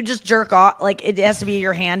 do you just jerk off? Like, it has to be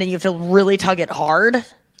your hand and you have to really tug it hard?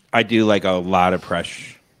 I do, a lot of press.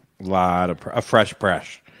 A fresh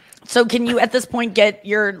press. So can you, at this point, get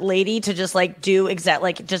your lady to just, do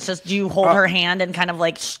just do you hold her hand and kind of,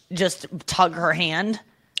 just tug her hand?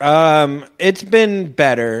 It's been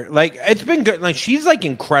better. It's been good. She's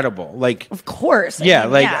incredible. Of course. Yeah.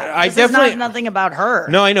 I this definitely is not nothing about her.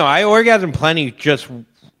 No, I know. I orgasm plenty just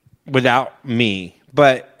without me,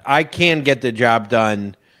 but I can get the job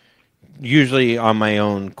done usually on my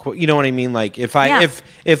own. You know what I mean? If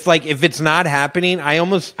it's not happening, I'm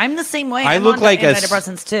the same way. I I'm look on like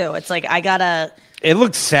antidepressants too. It's I gotta. It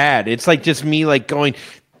looks sad. It's just me going.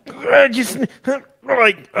 It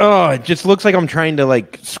just looks like I'm trying to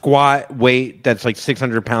squat weight that's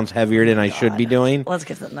 600 pounds heavier than I should be doing. Let's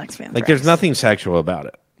get to the next fan. There's nothing sexual about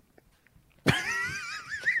it.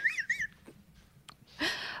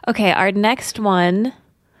 Okay, our next one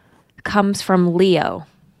comes from Leo.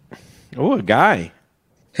 Oh, a guy.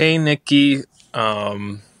 Hey, Nikki.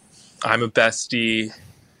 I'm a bestie.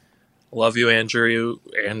 Love you, Andrew,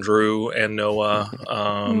 and Noah.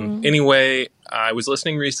 Anyway, I was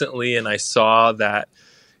listening recently, and I saw that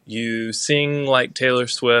you sing like Taylor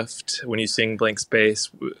Swift when you sing Blank Space,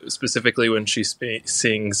 specifically when she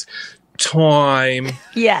sings Time.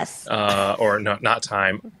 Yes. Or no, not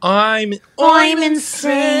Time. I'm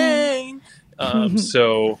insane.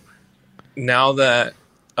 So now that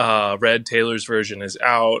Red Taylor's version is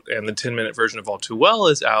out and the 10-minute version of All Too Well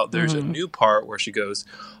is out, there's a new part where she goes,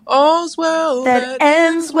 all's well that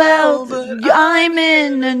ends well, but I'm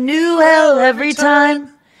in a new hell every time.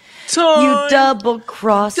 You double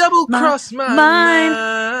cross my mind.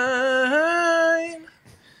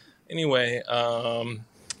 Anyway,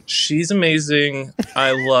 she's amazing.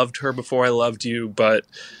 I loved her before I loved you, but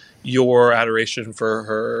your adoration for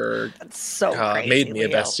her made me a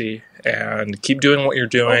bestie. And keep doing what you're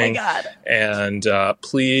doing. Oh my God. And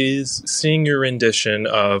please sing your rendition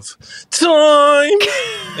of Time.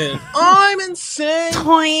 And I'm insane.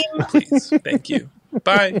 Time. Please. Thank you.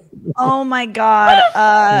 Bye. Oh my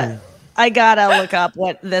God. I gotta look up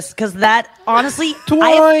what this, because that honestly,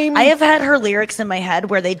 I have had her lyrics in my head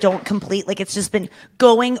where they don't complete. Like it's just been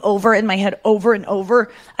going over in my head over and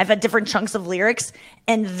over. I've had different chunks of lyrics,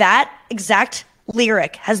 and that exact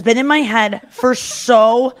lyric has been in my head for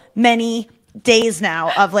so many days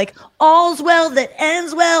now of like, all's well that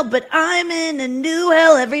ends well, but I'm in a new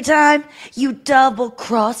hell every time you double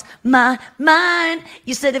cross my mind.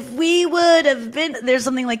 You said if we would have been, there's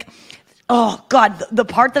something like, oh God, the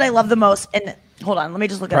part that I love the most, and hold on, let me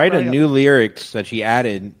just look at Right, a new lyrics that she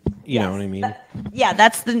added, you know what I mean?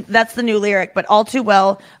 That's the new lyric, but all too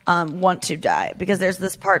well, want to die, because there's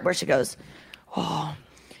this part where she goes, oh,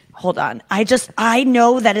 hold on. I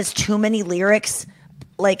know that is too many lyrics,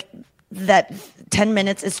 like that 10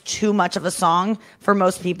 minutes is too much of a song for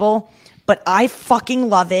most people, but I fucking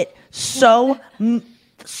love it so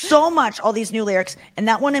much, all these new lyrics, and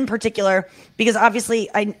that one in particular, because obviously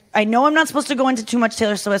I know I'm not supposed to go into too much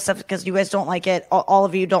Taylor Swift stuff because you guys don't like it, all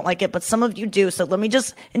of you don't like it, but some of you do, so let me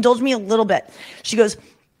just indulge me a little bit. She goes,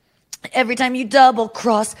 every time you double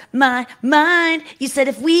cross my mind, you said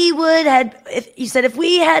if we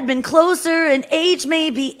had been closer in age,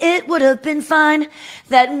 maybe it would have been fine.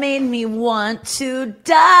 That made me want to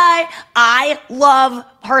die. I love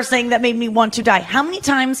her saying that made me want to die. How many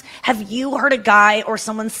times have you heard a guy or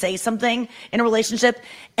someone say something in a relationship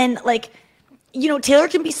and like, you know, Taylor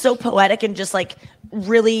can be so poetic and just like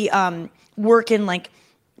really work in like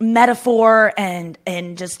metaphor and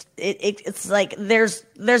just it's like there's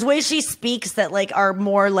ways she speaks that like are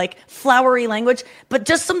more like flowery language, but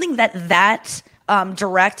just something that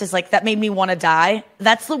direct is like, that made me want to die.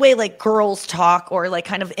 That's the way like girls talk, or like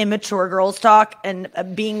kind of immature girls talk, and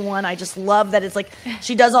being one, I just love that it's like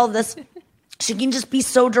she does all this, she can just be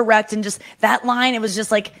so direct, and just that line, it was just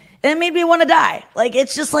like, it made me want to die. Like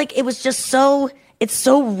it's just like, it was just so, it's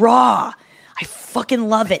so raw. I fucking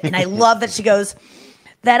love it. And I love that she goes,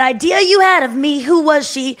 that idea you had of me, who was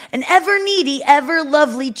she? An ever needy, ever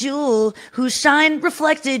lovely jewel whose shine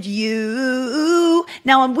reflected you.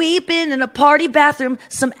 Now I'm weeping in a party bathroom,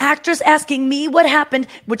 some actress asking me what happened,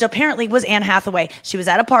 which apparently was Anne Hathaway. She was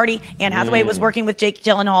at a party. Anne Hathaway was working with Jake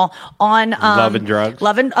Gyllenhaal on Love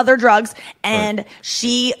and Other Drugs, and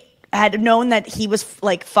she had known that he was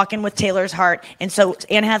like fucking with Taylor's heart. And so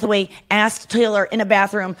Anne Hathaway asked Taylor in a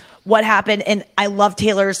bathroom what happened. And I love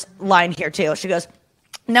Taylor's line here too. She goes,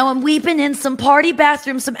 now I'm weeping in some party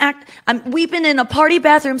bathroom, I'm weeping in a party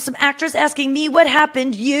bathroom, some actress asking me what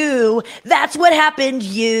happened, you. That's what happened,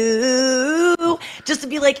 you. Just to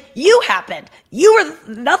be like, you happened.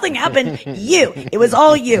 Nothing happened, you. It was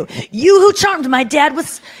all you. You who charmed my dad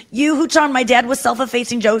with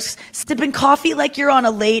self-effacing jokes, sipping coffee like you're on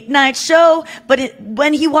a late night show. But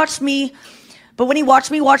when he watched me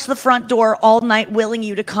watch the front door all night, willing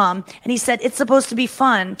you to come, and he said, it's supposed to be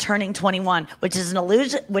fun turning 21, which is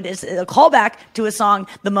which is a callback to a song,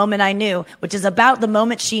 The Moment I Knew, which is about the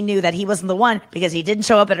moment she knew that he wasn't the one, because he didn't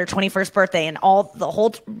show up at her 21st birthday, and the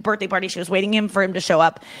whole birthday party, she was waiting for him to show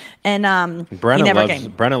up. And he never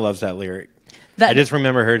came. Brenna loves that lyric. I just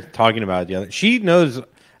remember her talking about it the other. She knows.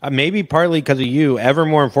 Maybe partly because of you,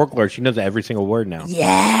 Evermore and Folklore, she knows every single word now.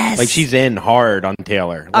 Yes. Like, she's in hard on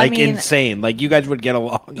Taylor. Like, insane. Like, you guys would get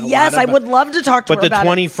along. Yes, I would love to talk to her about it. But the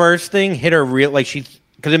 21st thing hit her real, like,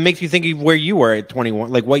 because it makes you think of where you were at 21.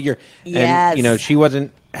 Like, what you're, and, you know, she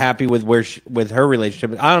wasn't happy with with her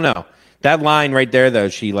relationship. I don't know. That line right there, though,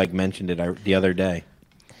 she, like, mentioned it the other day.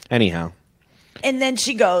 Anyhow. And then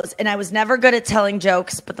she goes, and I was never good at telling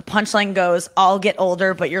jokes, but the punchline goes, I'll get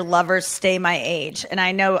older, but your lovers stay my age. And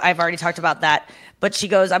I know I've already talked about that, but she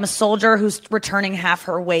goes, I'm a soldier who's returning half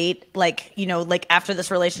her weight. Like, you know, like after this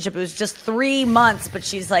relationship, it was just 3 months, but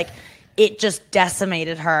she's like, it just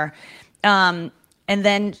decimated her. And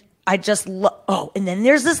then I just and then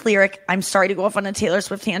there's this lyric. I'm sorry to go off on a Taylor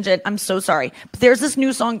Swift tangent. I'm so sorry. But there's this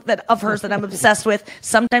new song of hers that I'm obsessed with.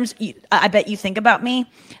 Sometimes I bet you think about me.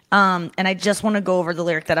 And I just want to go over the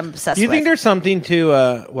lyric that I'm obsessed with. Do you think there's something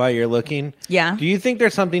to, while you're looking? Yeah. Do you think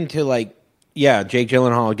there's something to, like, yeah, Jake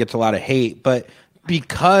Gyllenhaal gets a lot of hate, but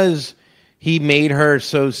because he made her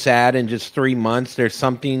so sad in just 3 months, there's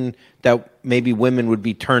something that maybe women would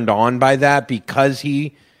be turned on by that because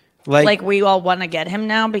he, like we all want to get him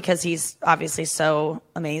now because he's obviously so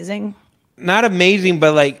amazing. Not amazing,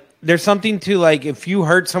 but like there's something to, like, if you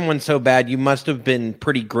hurt someone so bad, you must have been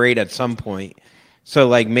pretty great at some point. So,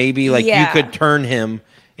 like, maybe, like, you could turn him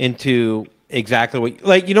into exactly what,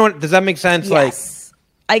 like, you know what, does that make sense? Yes.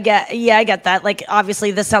 I get that. Like,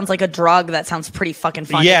 obviously, this sounds like a drug that sounds pretty fucking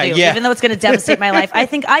fun to do. Even though it's going to devastate my life. I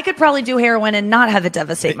think I could probably do heroin and not have it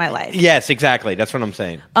devastate my life. Yes, exactly. That's what I'm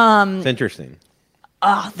saying. It's interesting.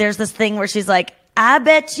 There's this thing where she's like, I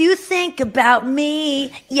bet you think about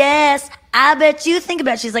me. Yes, I bet you think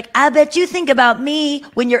about. She's like, I bet you think about me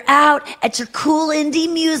when you're out at your cool indie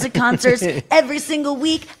music concerts every single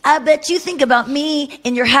week. I bet you think about me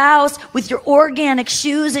in your house with your organic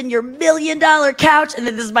shoes and your $1 million couch. And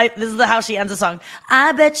then this is how she ends the song.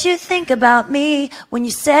 I bet you think about me when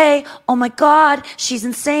you say, oh my God, she's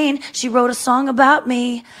insane. She wrote a song about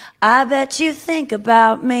me. I bet you think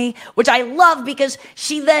about me, which I love because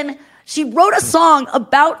she wrote a song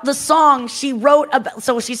about the song she wrote about.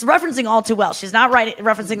 So she's referencing All Too Well. She's not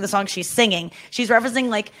referencing the song she's singing. She's referencing,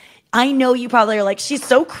 like, I know you probably are like, she's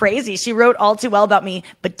so crazy. She wrote All Too Well about me.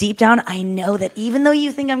 But deep down, I know that even though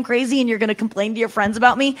you think I'm crazy and you're going to complain to your friends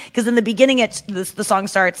about me, because in the beginning, the song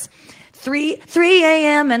starts, 3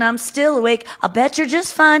 a.m. and I'm still awake. I'll bet you're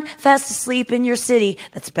just fine, fast asleep in your city.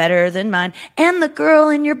 That's better than mine. And the girl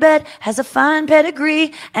in your bed has a fine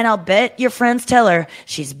pedigree. And I'll bet your friends tell her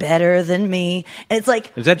she's better than me. And it's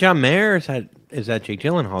like, is that John Mayer or is that Jake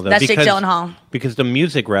Gyllenhaal? Though? That's Jake Gyllenhaal. Because the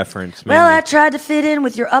music reference. Well, I tried to fit in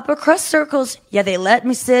with your upper crust circles. Yeah, they let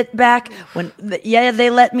me sit back they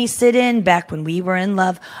let me sit in back when we were in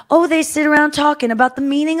love. Oh, they sit around talking about the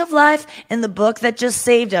meaning of life in the book that just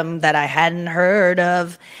saved them that I hadn't heard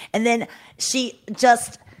of. And then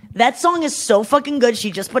that song is so fucking good.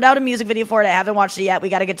 She just put out a music video for it. I haven't watched it yet. We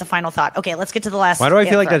got to get to final thought. Okay, let's get to the last. Why do I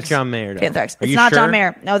feel like that's John Mayer? Anthrax. It's not John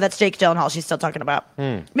Mayer. No, that's Jake Gyllenhaal. She's still talking about.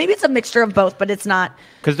 Maybe it's a mixture of both, but it's not.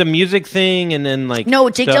 Because the music thing and then like. No,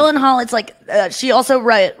 Jake Gyllenhaal, it's like, she also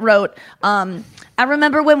wrote, I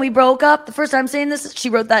remember when we broke up the first time saying this,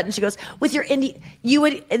 she wrote that and she goes, with your indie,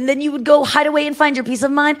 and then you would go hide away and find your peace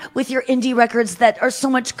of mind with your indie records that are so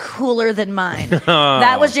much cooler than mine.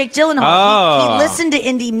 That was Jake Gyllenhaal. He listened to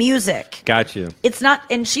indie music. Got you. It's not,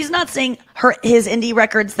 and she's not saying his indie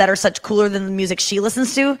records that are such cooler than the music she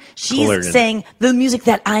listens to. She's saying the music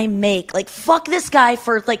that I make. Like, fuck this guy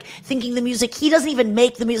for like thinking the music he doesn't even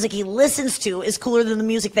make, the music he listens to is cooler than the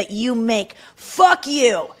music that you make. Fuck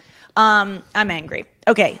you. I'm angry.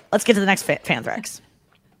 Okay, let's get to the next Fanthrax.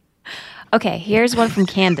 Okay, here's one from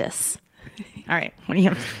Candace. All right, what do you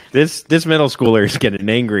have? This middle schooler is getting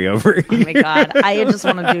angry over it. Oh my God, I just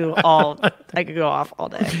want to I could go off all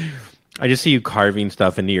day. I just see you carving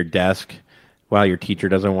stuff into your desk while your teacher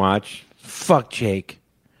doesn't watch. Fuck Jake.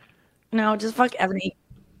 No, just fuck every.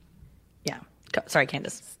 Yeah. Sorry,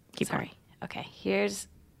 Candace. Keep going. Okay, here's.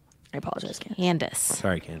 I apologize, Candace.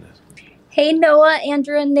 Sorry, Candace. Hey, Noah,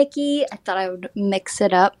 Andrew, and Nikki. I thought I would mix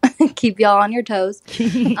it up, keep y'all on your toes.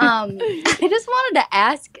 I just wanted to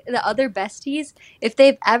ask the other besties if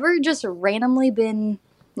they've ever just randomly been,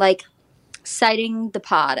 like, citing the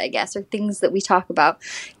pod, I guess, or things that we talk about.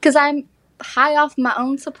 Because I'm high off my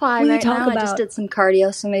own supply right now. I just did some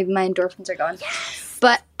cardio, so maybe my endorphins are going. Yes!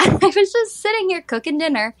 But I was just sitting here cooking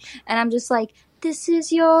dinner, and I'm just like, this is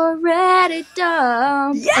your Reddit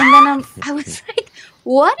dump. Yes! And then I was like,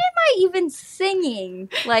 what am I even singing?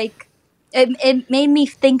 Like, it made me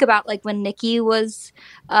think about, like, when Nikki was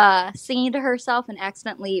singing to herself and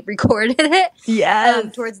accidentally recorded it. Yeah.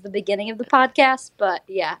 Towards the beginning of the podcast. But,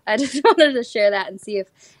 yeah, I just wanted to share that and see if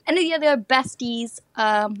any of the other besties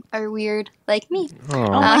are weird like me. Oh,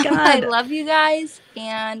 my God. I love you guys.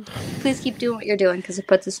 And please keep doing what you're doing because it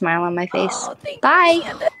puts a smile on my face. Oh, bye.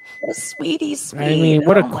 Oh, sweet. I mean,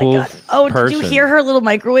 what a cool person. Did you hear her little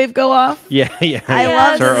microwave go off? Yeah. I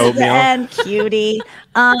love her oatmeal. And cutie.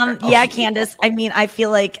 Yeah, Candace. I mean, I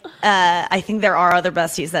feel like I think there are other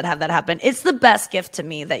besties that have that happen. It's the best gift to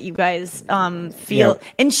me that you guys feel. Yeah.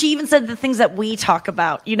 And she even said the things that we talk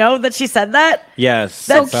about. You know that she said that? Yes.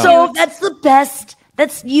 That's that's the best.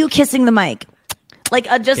 That's you kissing the mic. Like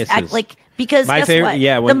just act like, because guess what?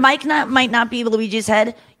 Yeah, the mic might not be Luigi's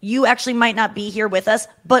head. You actually might not be here with us,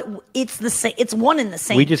 but it's the same. It's one and the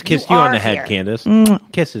same. We just kissed you on the head, Candace.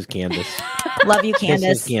 Kisses, Candace. Love you,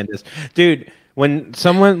 Candace. Kisses, Candace. Dude, when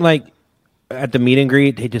someone like at the meet and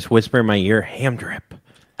greet, they just whisper in my ear, ham drip.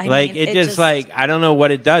 It just like, I don't know what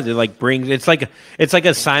it does. It like brings, it's like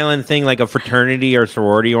a silent thing, like a fraternity or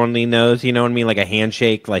sorority only knows, you know what I mean? Like a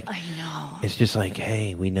handshake. Like, I know. It's just like,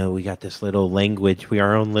 hey, we know we got this little language,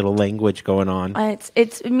 our own little language going on.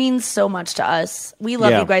 It means so much to us. We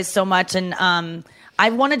love you guys so much. And I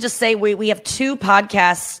want to just say we have 2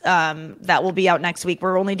 podcasts that will be out next week.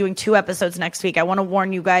 We're only doing 2 episodes next week. I want to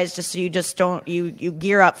warn you guys just so you just don't, you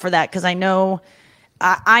gear up for that. Because I know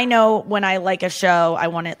when I like a show, I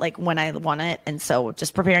want it like when I want it. And so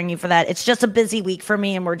just preparing you for that. It's just a busy week for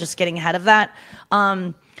me and we're just getting ahead of that.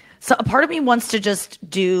 So a part of me wants to just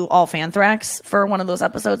do all Fanthrax for one of those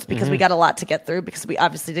episodes because we got a lot to get through because we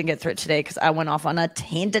obviously didn't get through it today because I went off on a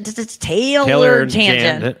tangent.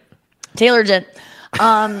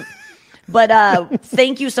 But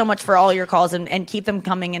thank you so much for all your calls and keep them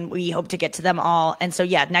coming. And we hope to get to them all. And so,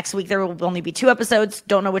 yeah, next week there will only be 2 episodes.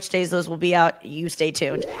 Don't know which days those will be out. You stay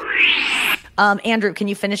tuned. Andrew, can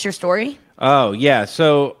you finish your story? Oh, yeah.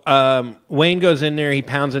 So Wayne goes in there. He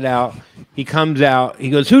pounds it out. He comes out. He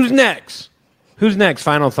goes, who's next? Who's next?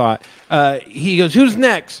 Final thought. He goes, who's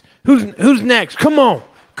next? Who's next? Come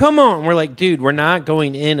on. We're like, dude, we're not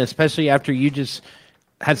going in, especially after you just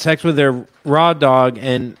had sex with their raw dog.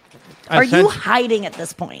 And Are you hiding at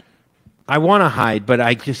this point? I want to hide, but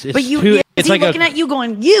I just, it's But you, too, is it's he like looking at you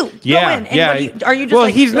going, go in. And are you just well,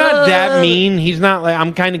 like, he's not that mean. He's not like,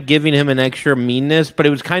 I'm kind of giving him an extra meanness, but it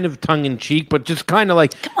was kind of tongue in cheek, but just kind of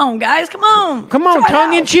like, come on, guys, come on,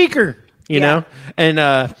 tongue in cheeker, you know?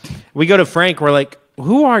 And we go to Frank. We're like,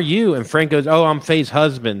 who are you? And Frank goes, oh, I'm Faye's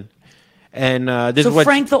husband. And this is what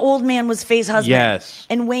Frank, the old man, was Faye's husband. Yes.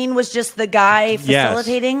 And Wayne was just the guy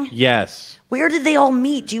facilitating. Yes. Where did they all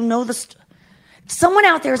meet? Do you know someone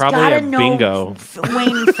out there's Probably got to a know bingo.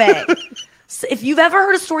 Wayne and Faye. So if you've ever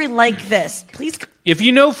heard a story like this, please. If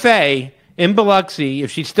you know Faye in Biloxi,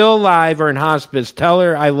 if she's still alive or in hospice, tell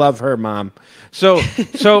her I love her, Mom. So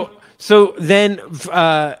then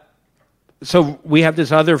we have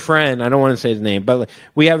this other friend. I don't want to say his name, but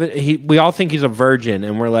we all think he's a virgin,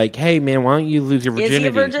 and we're like, hey man, why don't you lose your virginity? Is he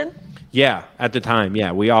a virgin? Yeah, at the time,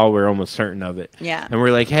 yeah, we all were almost certain of it. Yeah. And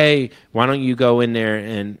we're like, hey, why don't you go in there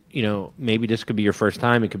and, maybe this could be your first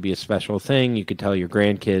time. It could be a special thing. You could tell your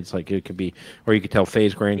grandkids, like it could be, or you could tell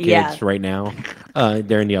Faye's grandkids right now.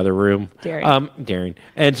 They're in the other room. Daring.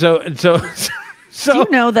 And so. Do you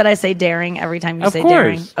know that I say daring every time you say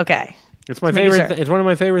daring? Okay. It's my favorite. It's one of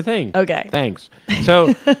my favorite things. Okay. Thanks. So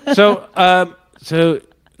he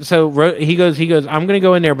goes, I'm going to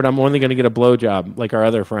go in there, but I'm only going to get a blowjob like our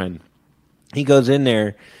other friend. He goes in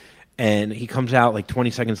there, and he comes out like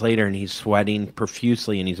 20 seconds later, and he's sweating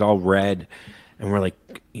profusely, and he's all red. And we're like,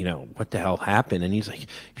 what the hell happened? And he's like,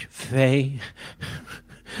 Faye,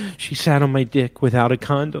 she sat on my dick without a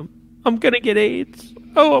condom. I'm going to get AIDS.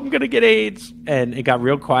 Oh, I'm going to get AIDS. And it got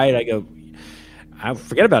real quiet. I go, I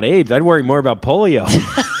forget about AIDS. I'd worry more about polio.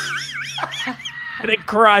 And it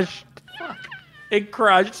crushed. It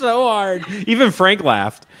crushed so hard. Even Frank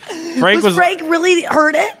laughed. Frank really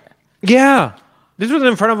hurt it? Yeah. This was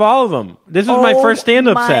in front of all of them. This was my first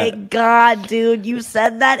stand-up set. Oh my God, dude. You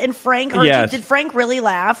said that and Frank hurt you. Did Frank really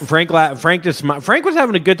laugh? Frank laughed. Frank was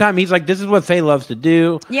having a good time. He's like, this is what Faye loves to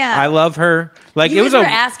do. Yeah. I love her. Like you were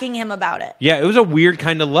asking him about it. Yeah, it was a weird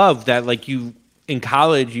kind of love that like you in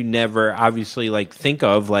college you never obviously like think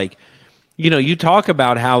of. Like, you talk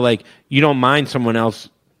about how like you don't mind someone else,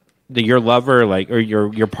 your lover, like or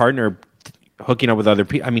your partner hooking up with other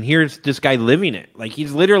people. I mean, here's this guy living it. Like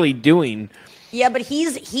he's literally doing. Yeah, but he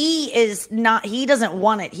doesn't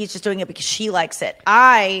want it. He's just doing it because she likes it.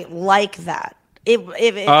 I like that.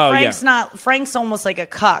 Frank's almost like a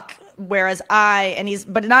cuck. Whereas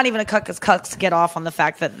but not even a cuck because cucks get off on the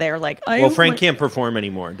fact that they're like, Frank can't perform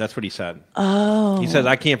anymore. That's what he said. Oh. He says,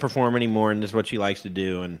 I can't perform anymore, and this is what she likes to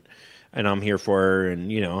do, and I'm here for her,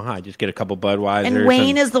 and I just get a couple Budweisers. And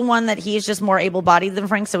Wayne is the one that he's just more able-bodied than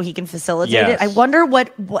Frank, so he can facilitate it. I wonder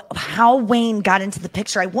how Wayne got into the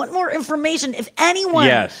picture. I want more information. If anyone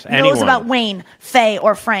knows about Wayne, Faye,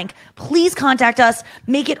 or Frank, please contact us.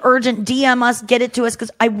 Make it urgent. DM us. Get it to us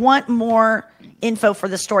because I want more info for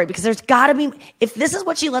the story because there's got to be. If this is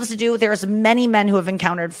what she loves to do, there's many men who have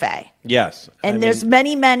encountered Faye. Yes. And there's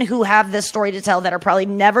many men who have this story to tell that are probably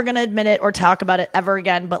never going to admit it or talk about it ever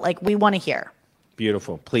again. But like, we want to hear.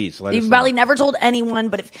 Beautiful. Please let us know. You've probably never told anyone,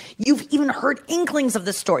 but if you've even heard inklings of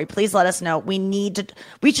this story, please let us know. We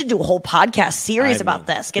should do a whole podcast series about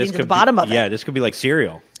this, getting to the bottom of it. Yeah, this could be like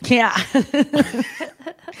cereal. Yeah.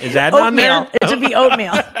 Is that on there? It should be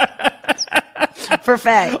oatmeal. For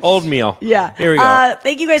Faye. Oatmeal. Yeah. Here we go.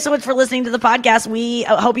 Thank you guys so much for listening to the podcast. We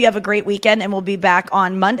hope you have a great weekend, and we'll be back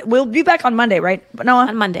on Monday. We'll be back on Monday, right, Noah?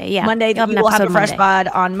 On Monday, yeah. Monday. We will have a fresh pod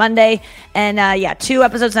on Monday. And 2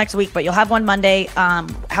 episodes next week, but you'll have one Monday.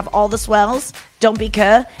 Have all the swells. Don't be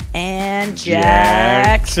cuh. And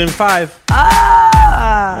Jackson 5.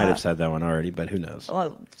 Ah! Might have said that one already, but who knows?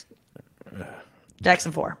 Well,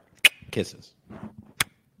 Jackson 4. Kisses.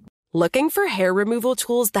 Looking for hair removal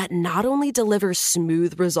tools that not only deliver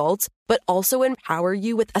smooth results, but also empower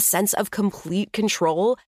you with a sense of complete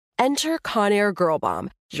control? Enter Conair Girl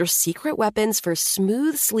Bomb, your secret weapons for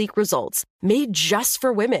smooth, sleek results, made just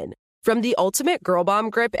for women. From the ultimate Girl Bomb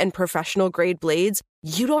grip and professional-grade blades,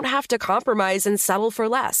 you don't have to compromise and settle for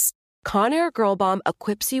less. Conair Girl Bomb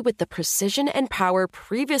equips you with the precision and power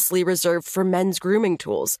previously reserved for men's grooming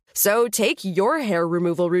tools. So take your hair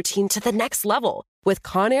removal routine to the next level with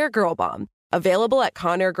Conair Girl Bomb. Available at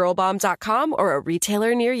ConairGirlBomb.com or a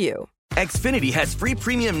retailer near you. Xfinity has free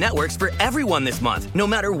premium networks for everyone this month, no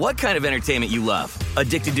matter what kind of entertainment you love.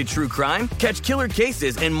 Addicted to true crime? Catch killer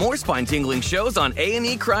cases and more spine-tingling shows on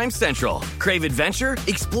A&E Crime Central. Crave adventure?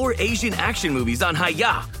 Explore Asian action movies on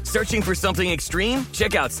Hi-Ya. Searching for something extreme?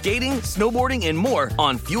 Check out skating, snowboarding, and more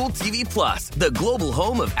on Fuel TV Plus, the global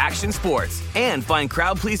home of action sports. And find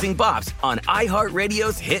crowd-pleasing bops on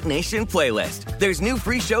iHeartRadio's Hit Nation playlist. There's new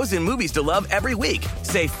free shows and movies to love every week.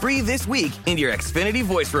 Say free this week in your Xfinity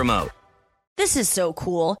voice remote. This is so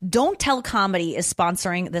cool. Don't Tell Comedy is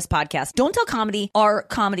sponsoring this podcast. Don't Tell Comedy are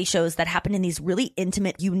comedy shows that happen in these really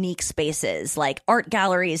intimate, unique spaces like art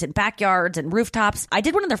galleries and backyards and rooftops. I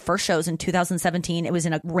did one of their first shows in 2017. It was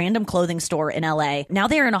in a random clothing store in LA. Now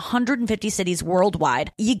they are in 150 cities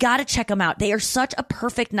worldwide. You got to check them out. They are such a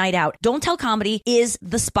perfect night out. Don't Tell Comedy is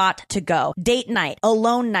the spot to go. Date night,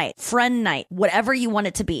 alone night, friend night, whatever you want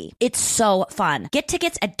it to be. It's so fun. Get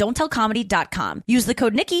tickets at don'ttellcomedy.com. Use the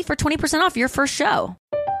code Nikki for 20% off your first show.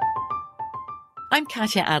 I'm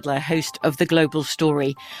Katya Adler, host of The Global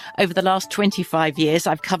Story. Over the last 25 years,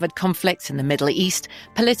 I've covered conflicts in the Middle East,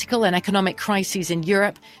 political and economic crises in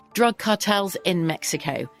Europe, drug cartels in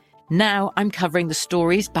Mexico. Now I'm covering the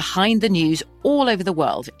stories behind the news all over the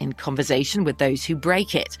world in conversation with those who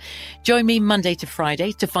break it. Join me Monday to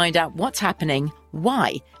Friday to find out what's happening,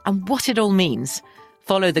 why, and what it all means.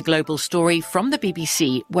 Follow The Global Story from the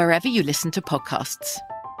BBC wherever you listen to podcasts.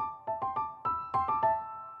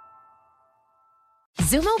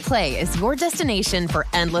 Zumo Play is your destination for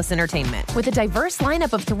endless entertainment. With a diverse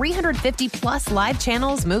lineup of 350 plus live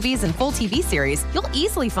channels, movies, and full TV series, you'll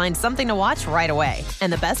easily find something to watch right away.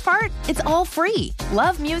 And the best part? It's all free.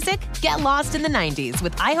 Love music? Get lost in the 90s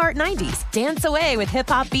with iHeart 90s, dance away with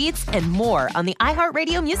hip-hop beats, and more on the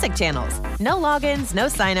iHeartRadio music channels. No logins, no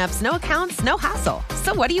signups, no accounts, no hassle.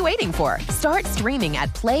 So what are you waiting for? Start streaming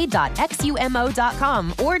at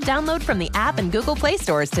play.xumo.com or download from the app and Google Play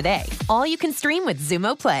stores today. All you can stream with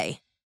Zumo Play.